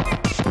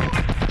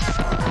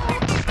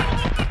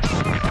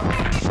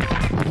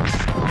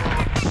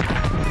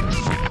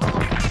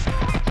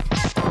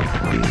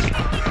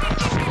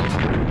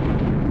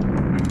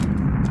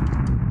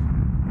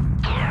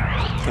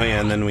 Oh yeah,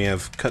 and then we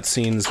have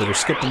cutscenes that are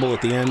skippable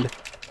at the end.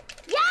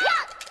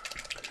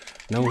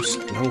 No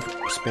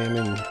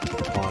spamming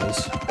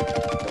pause.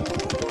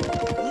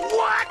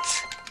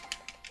 What?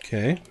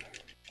 Okay.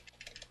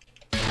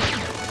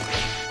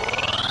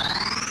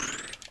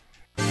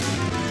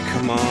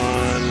 Come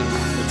on,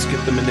 let's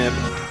get the manip.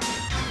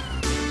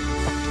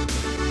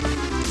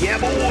 Yeah,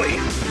 boy!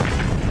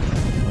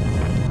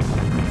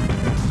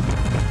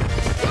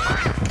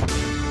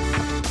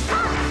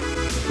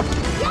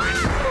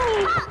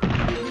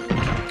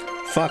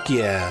 Fuck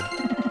yeah.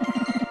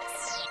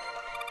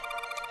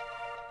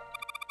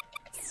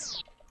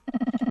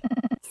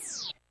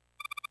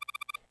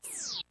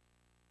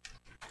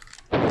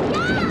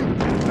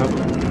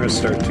 Oh.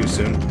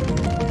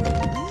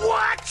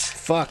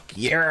 fuck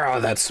yeah,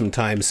 that's some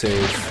time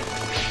save.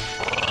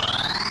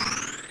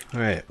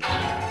 Alright.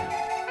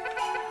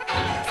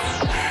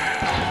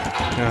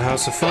 Now,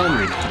 House of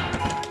Fun.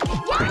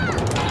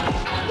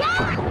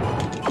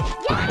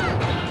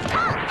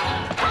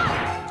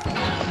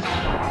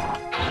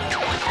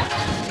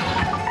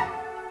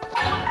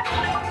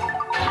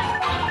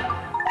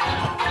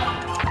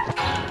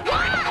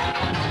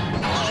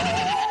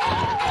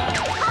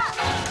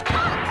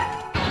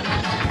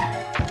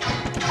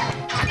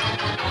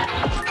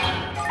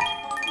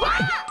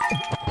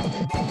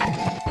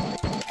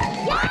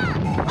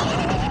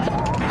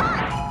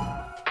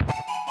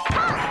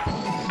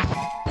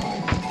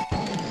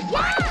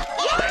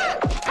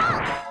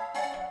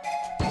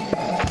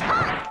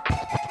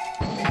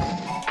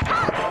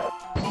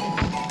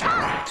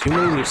 Too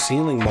many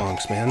ceiling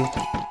bonks, man.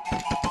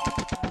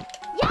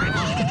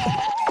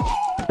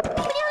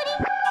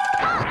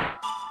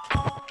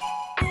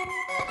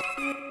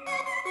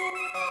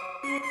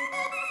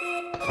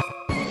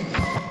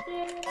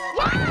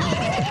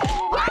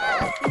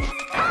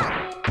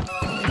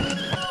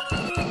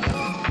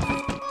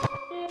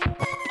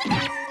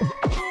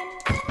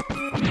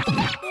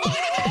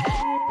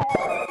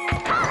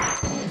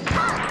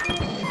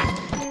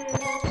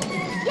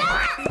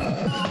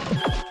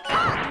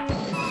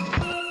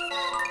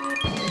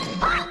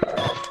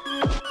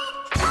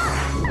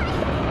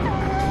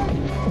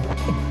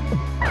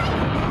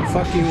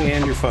 Fuck you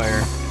and your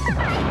fire.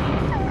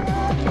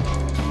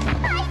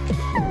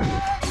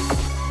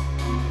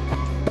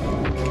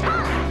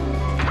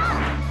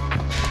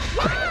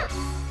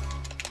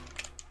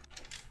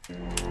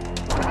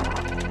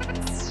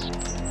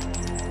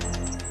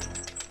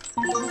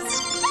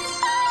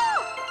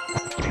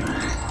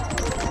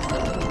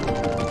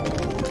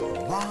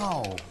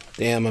 Wow.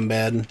 Damn, I'm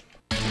bad.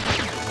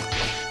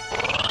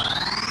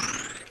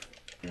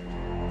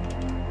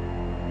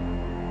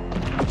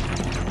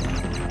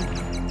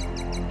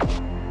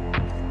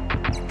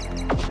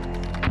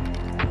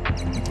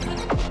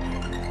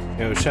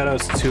 Yo,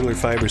 shoutouts to Tubular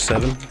Fiber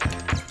 7,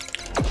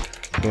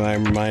 who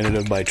I'm reminded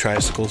of by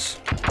tricycles.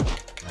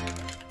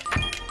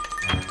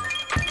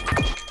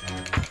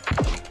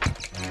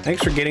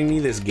 Thanks for getting me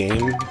this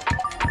game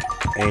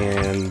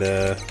and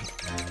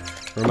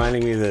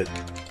reminding me that,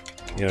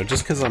 you know,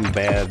 just because I'm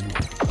bad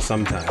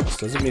sometimes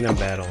doesn't mean I'm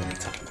bad all the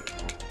time.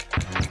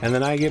 And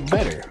then I get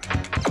better.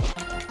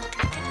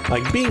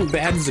 Like, being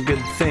bad is a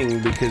good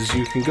thing because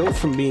you can go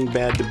from being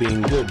bad to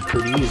being good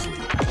pretty easily.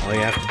 All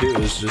you have to do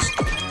is just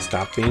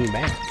stop being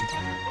bad.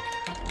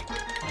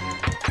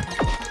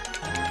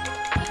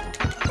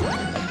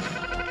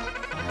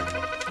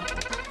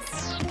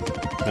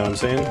 Know what I'm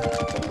saying?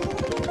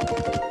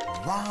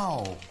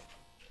 Wow.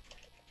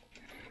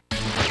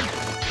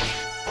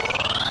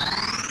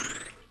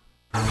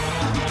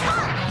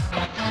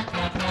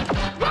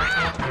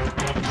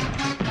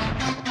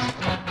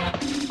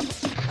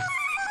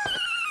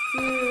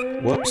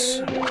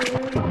 Whoops.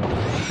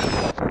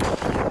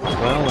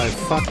 Well, I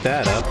fucked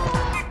that up.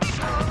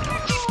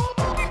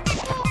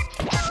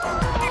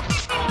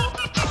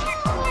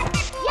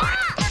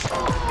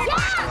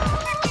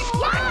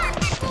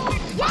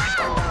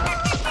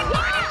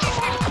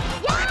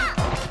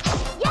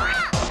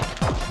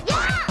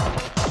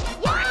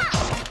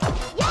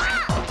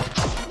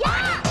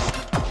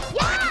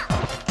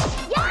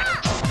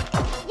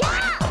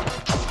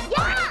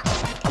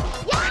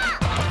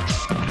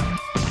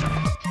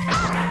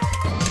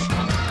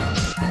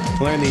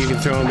 Learned that you can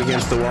throw them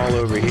against the wall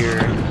over here,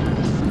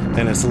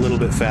 and it's a little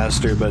bit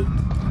faster, but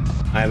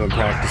I haven't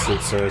practiced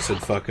it, so I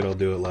said, fuck it, I'll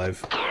do it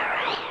live.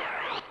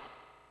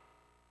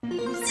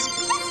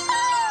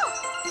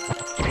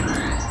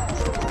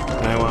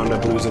 I wound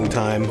up losing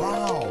time.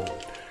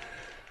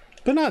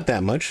 But not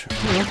that much.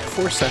 You know,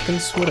 4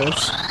 seconds, what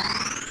else?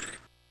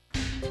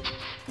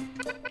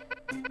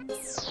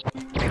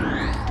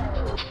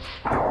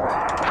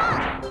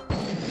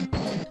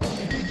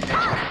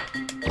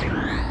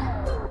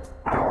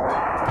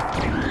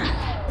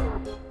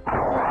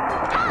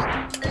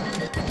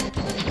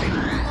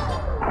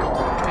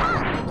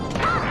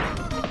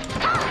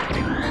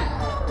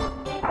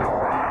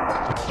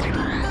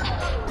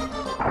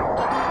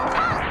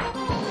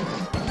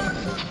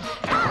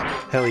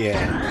 Hell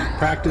yeah.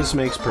 Practice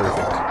makes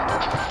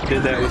perfect.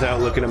 Did that without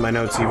looking at my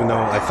notes, even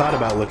though I thought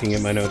about looking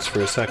at my notes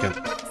for a second.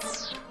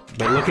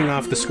 But looking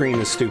off the screen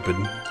is stupid.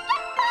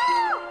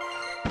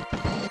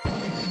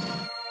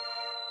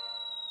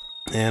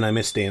 And I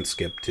missed dance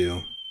skip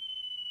too.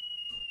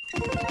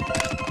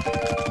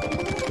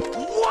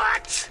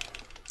 What?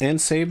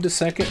 And saved a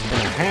second and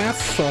a half.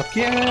 Fuck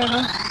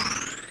yeah.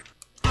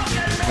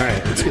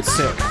 Alright, let's get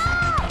sick.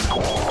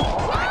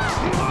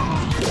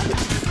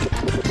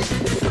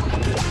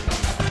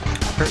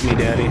 Hurt me,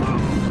 daddy.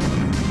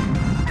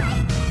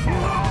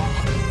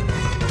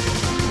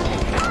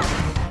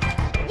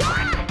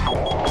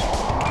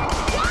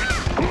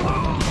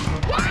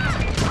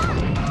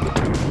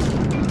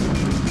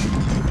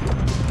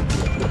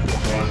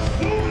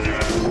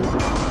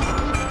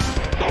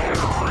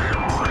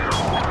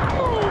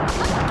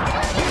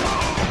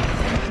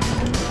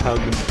 hug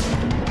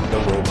the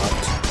robot.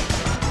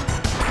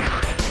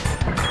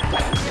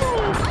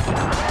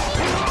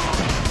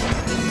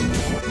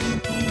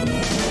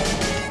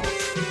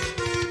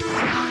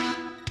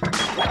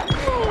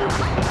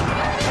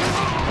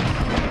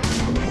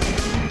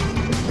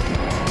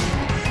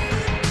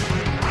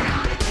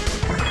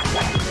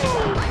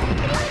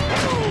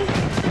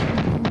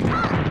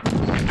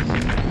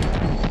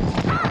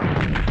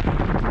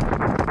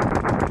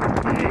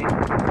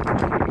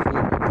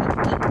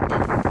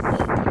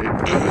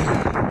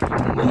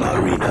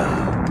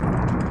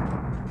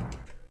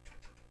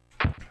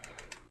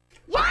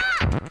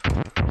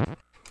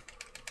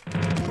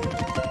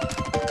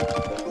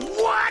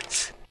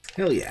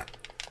 Hell yeah.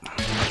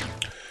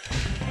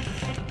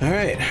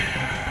 Alright.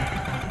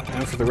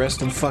 Now for the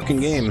rest of the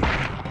fucking game.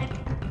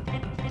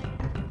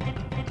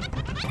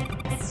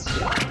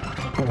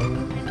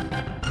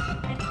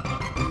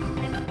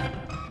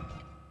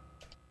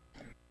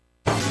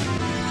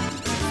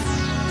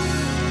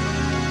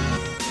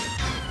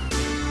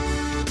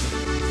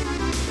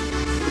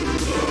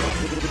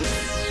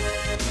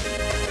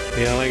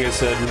 Yeah, like I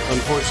said,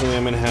 unfortunately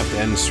I'm gonna have to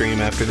end the stream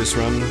after this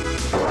run.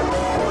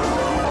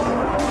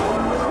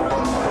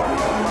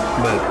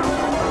 But,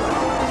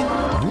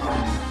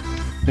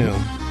 you know,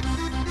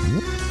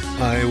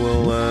 I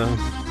will,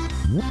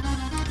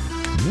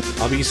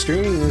 I'll be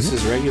streaming this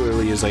as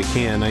regularly as I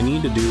can. I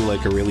need to do,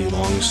 like, a really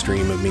long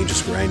stream of me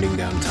just grinding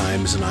down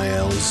times and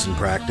ILs and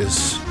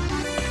practice.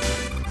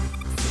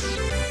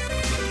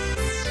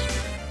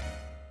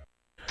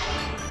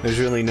 There's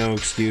really no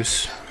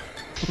excuse.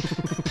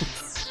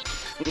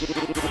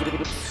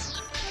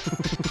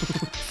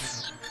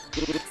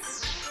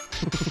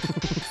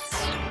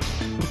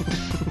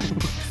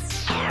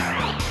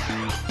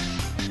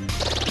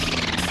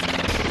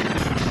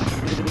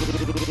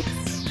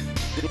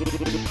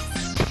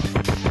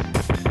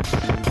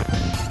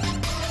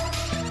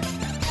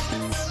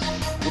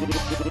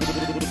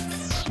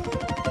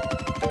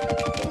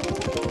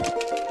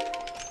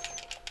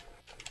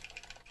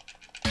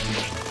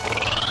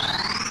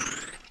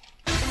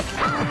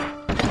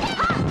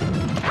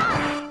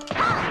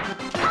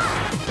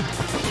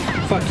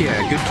 Fuck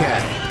yeah, good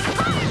cat.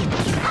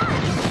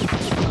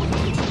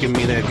 Give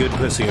me that good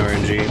pussy,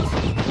 RNG.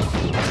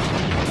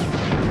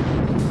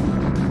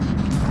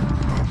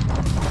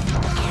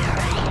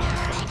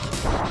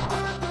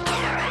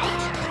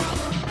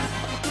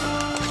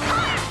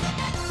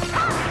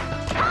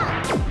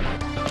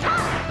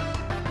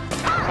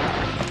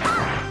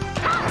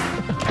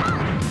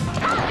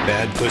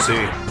 Bad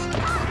pussy.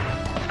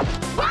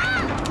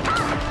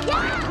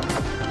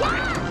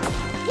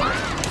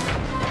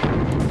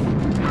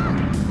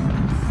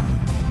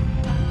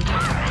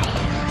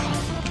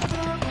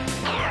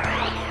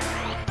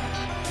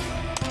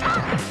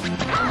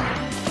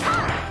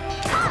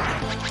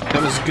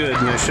 That was good,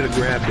 and I should have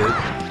grabbed it.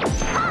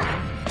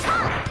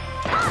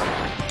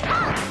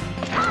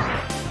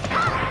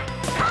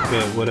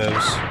 But what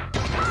else?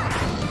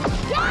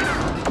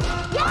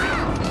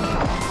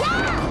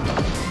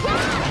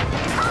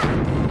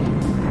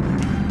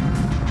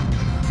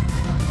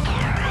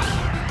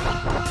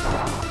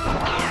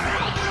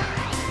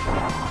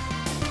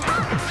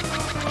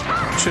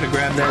 Should have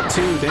grabbed that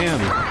too,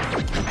 damn.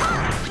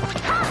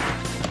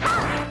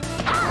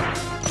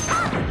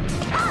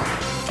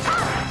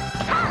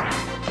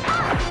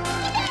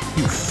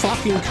 You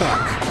fucking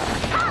cuck.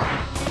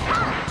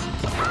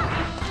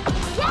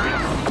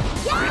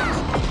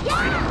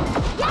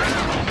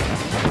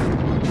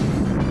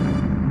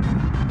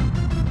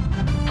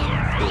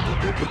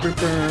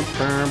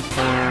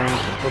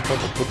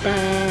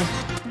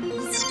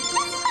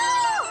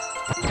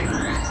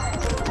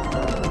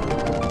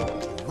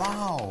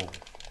 Wow.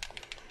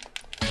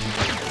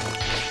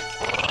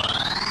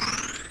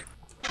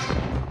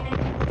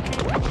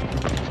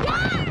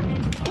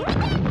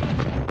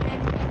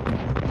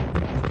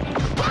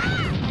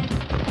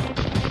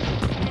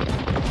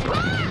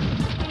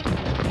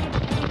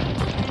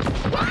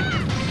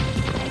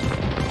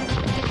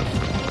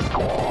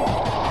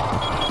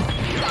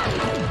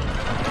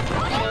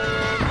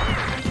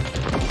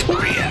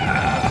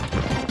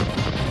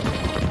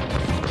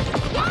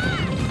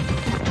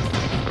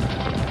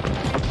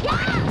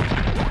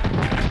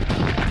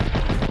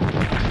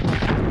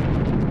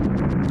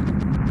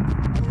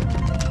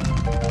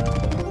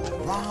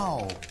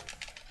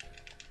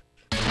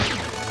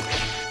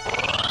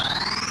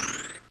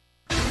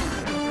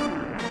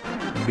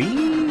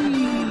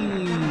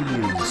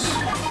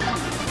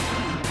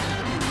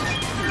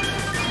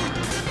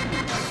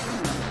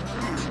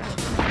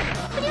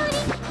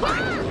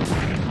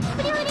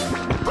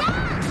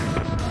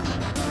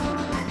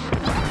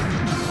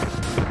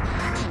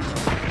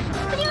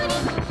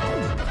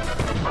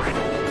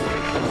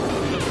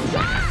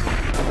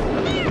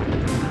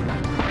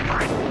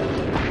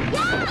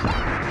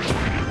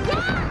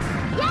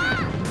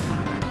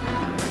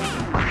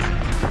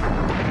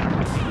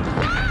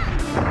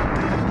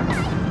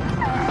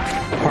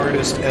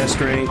 Hardest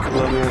S rank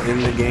level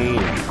in the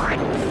game.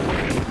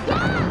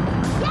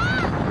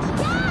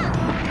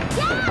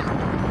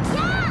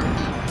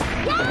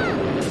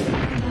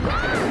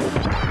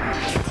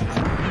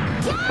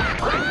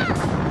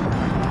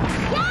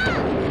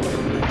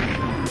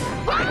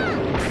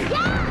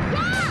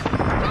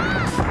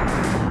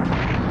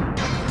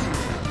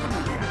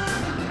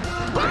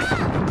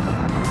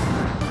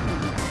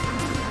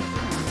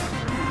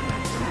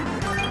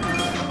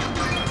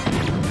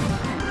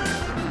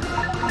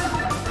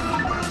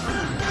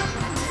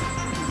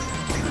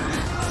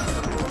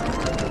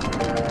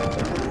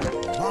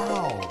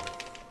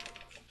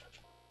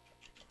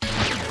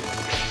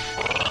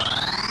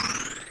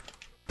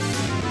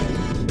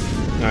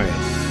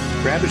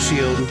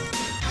 shield.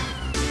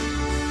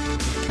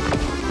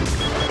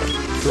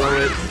 Throw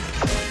it.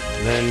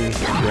 Then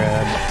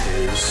grab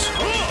his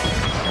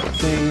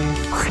thing.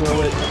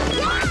 Throw it.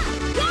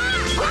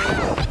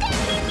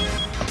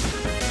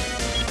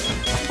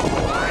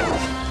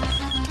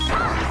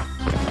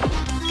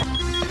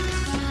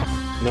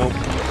 Nope.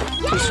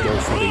 Just go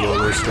for the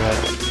YOLO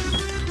strat.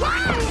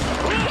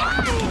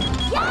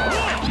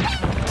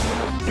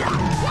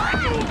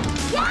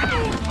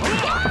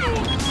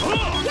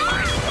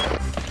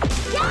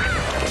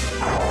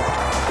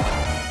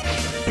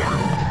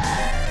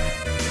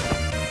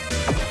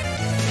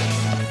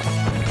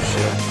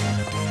 Shit.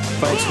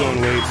 Fight's going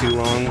way too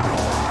long.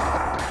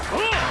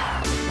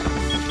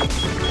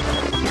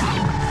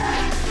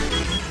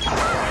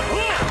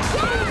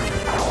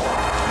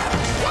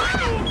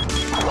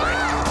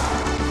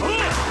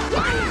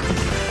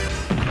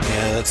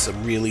 Yeah, that's a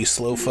really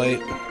slow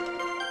fight.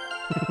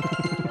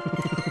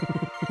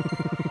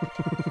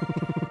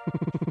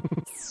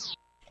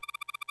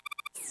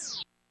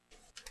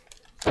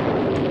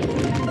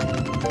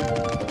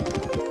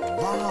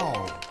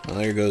 Well,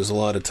 there goes a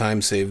lot of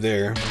time saved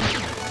there.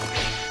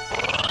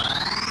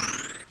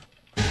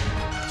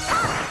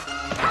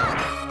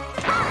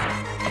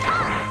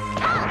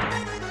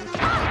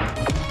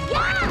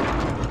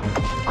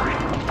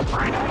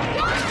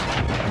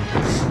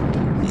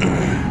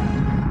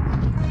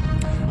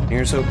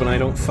 Here's hoping I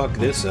don't fuck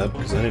this up,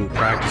 because I didn't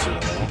practice it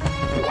at all.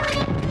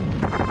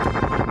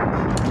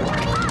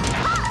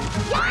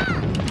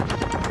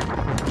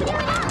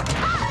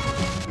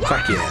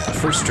 Fuck yeah,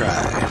 first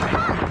try.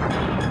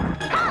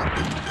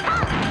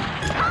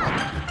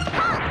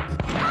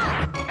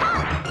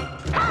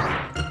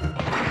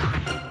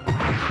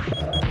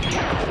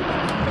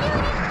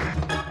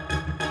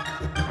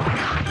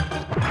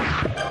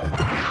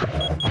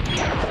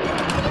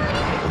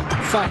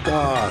 Fuck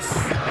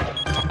off.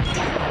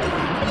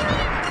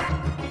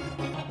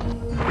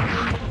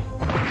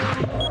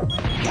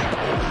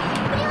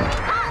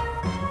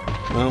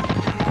 Well,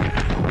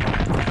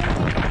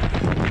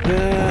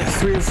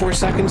 3 or 4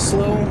 seconds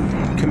slow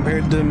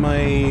compared to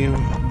my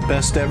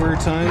best ever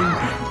time.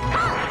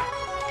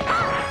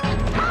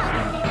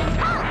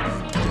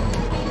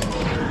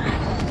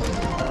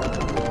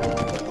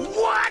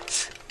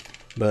 What?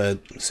 But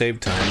save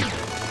time.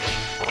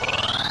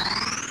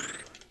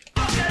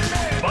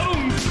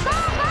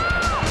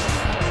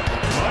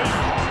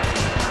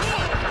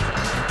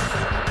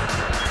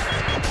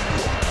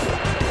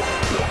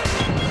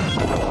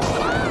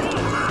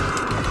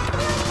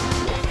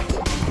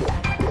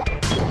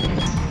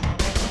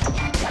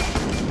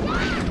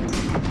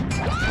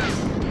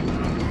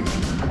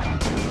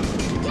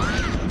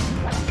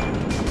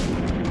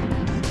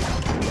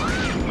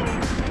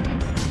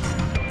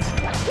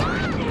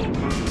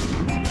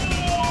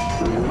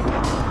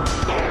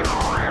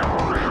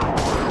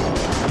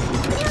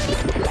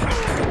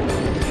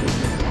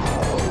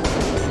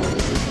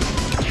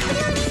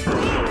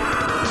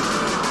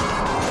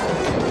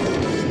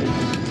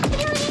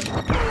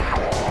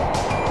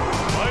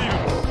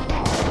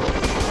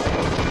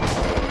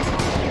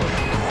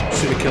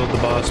 Should have killed the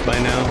boss by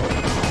now.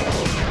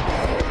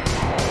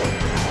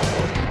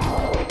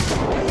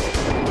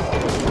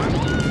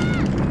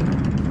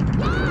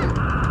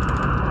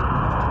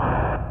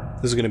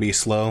 This is gonna be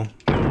slow.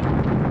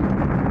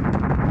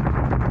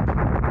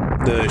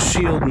 The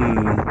shield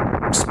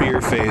and spear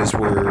phase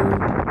were...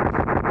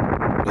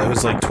 that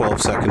was like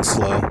 12 seconds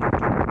slow.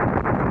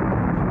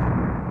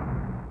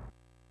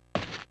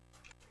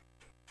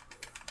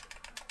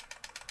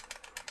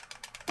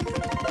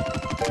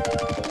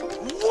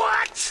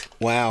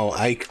 Wow,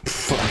 I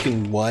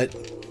fucking what?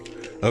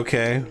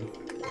 Okay.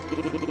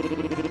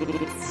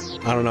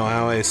 I don't know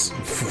how I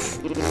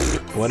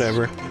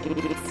whatever.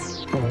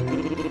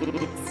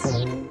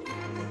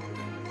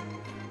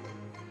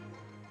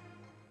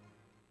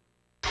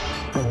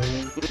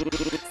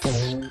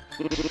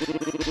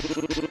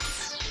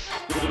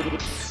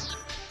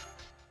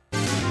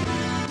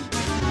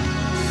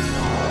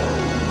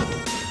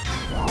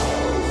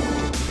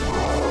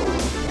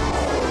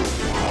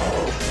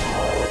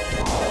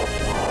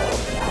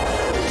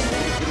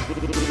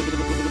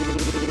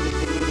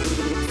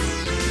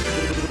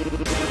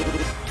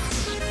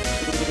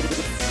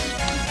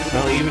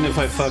 Well, even if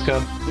I fuck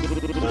up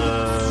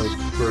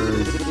for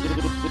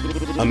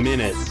a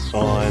minute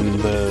on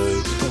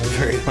the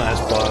very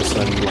last boss,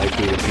 I'm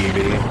likely to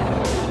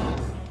PB.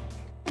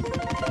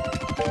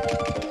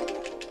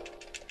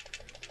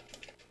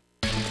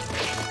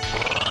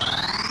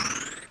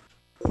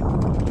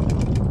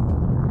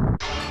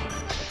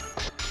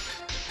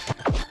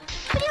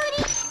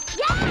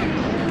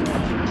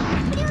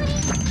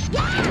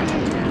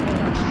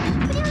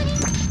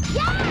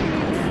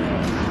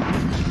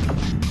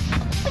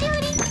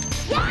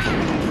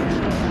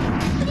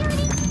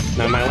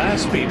 Now my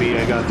last PB,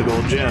 I got the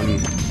gold gem.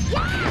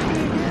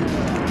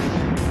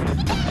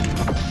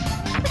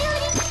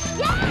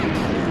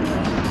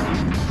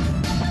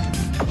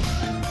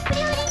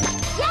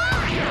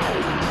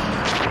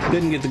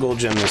 Didn't get the gold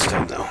gem this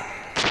time though.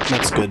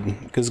 That's good,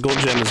 because gold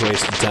gem is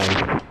wasted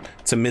time.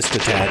 It's a missed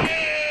attack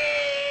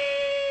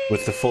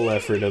with the full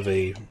effort of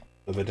an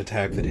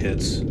attack that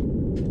hits.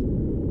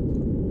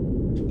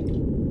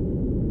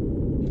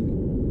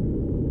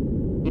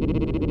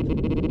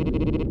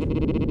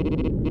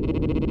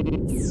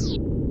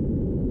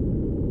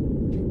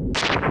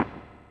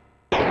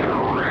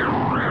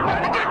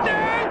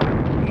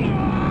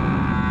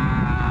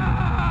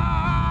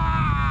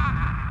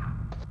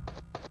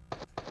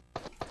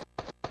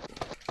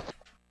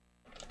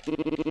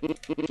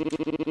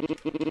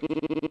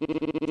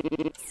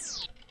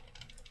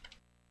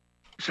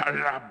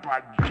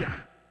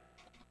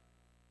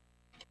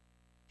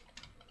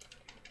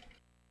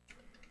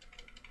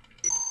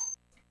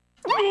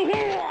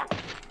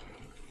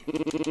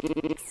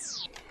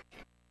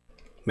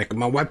 Making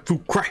my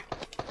waifu cry.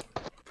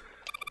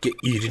 Get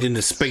yeeted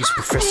into space,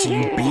 Professor,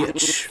 you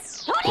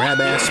bitch. Grab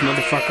ass,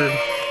 motherfucker.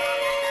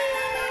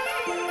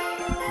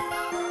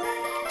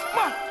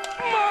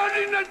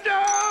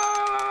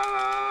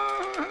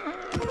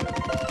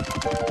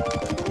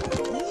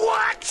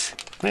 What?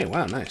 Hey,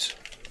 wow, nice.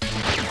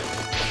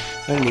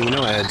 I didn't even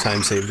know I had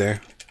time save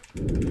there.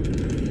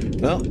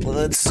 Well,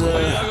 let's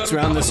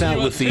round this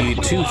out with the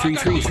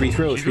 2-3-3,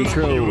 3-throw,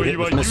 3-throw, hit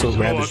with missile,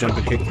 grab, jump,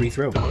 and kick,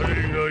 3-throw.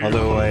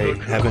 Although I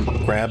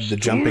haven't grabbed the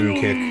jumping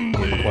kick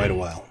in quite a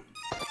while.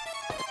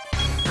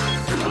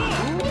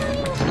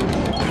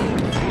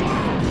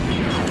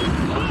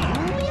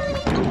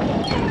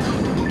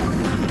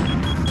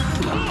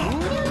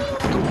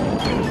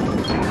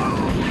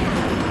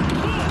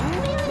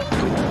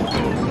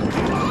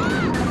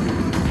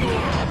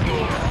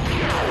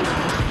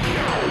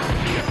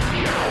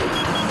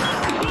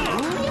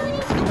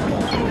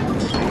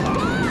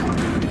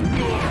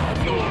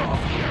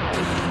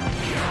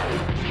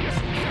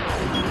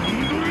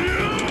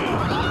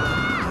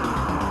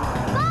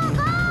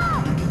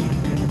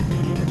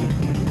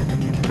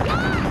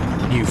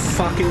 You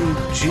fucking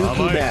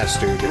jukey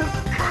bastard.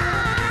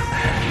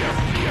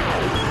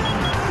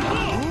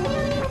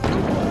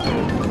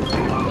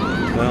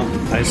 Well,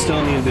 I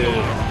still need to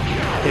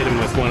hit him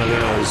with one of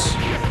those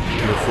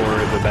before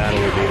the battle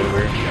will be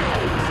over.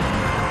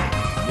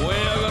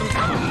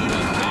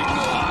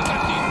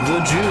 The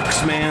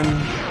jukes, man.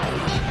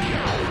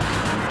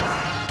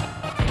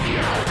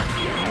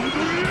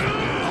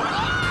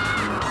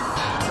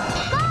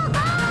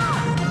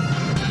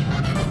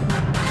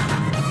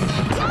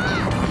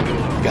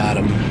 Got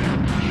him.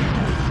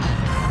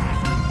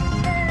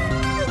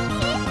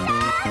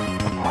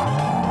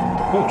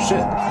 Oh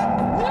shit.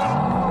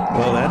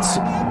 Well, that's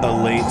a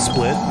late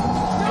split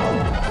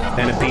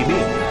and a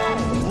PB.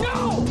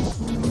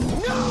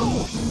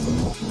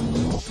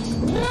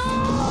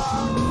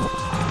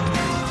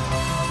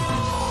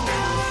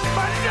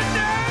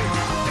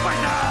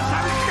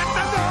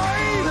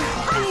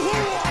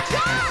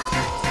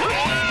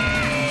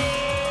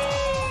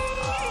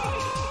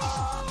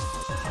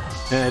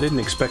 I didn't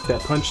expect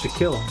that punch to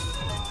kill.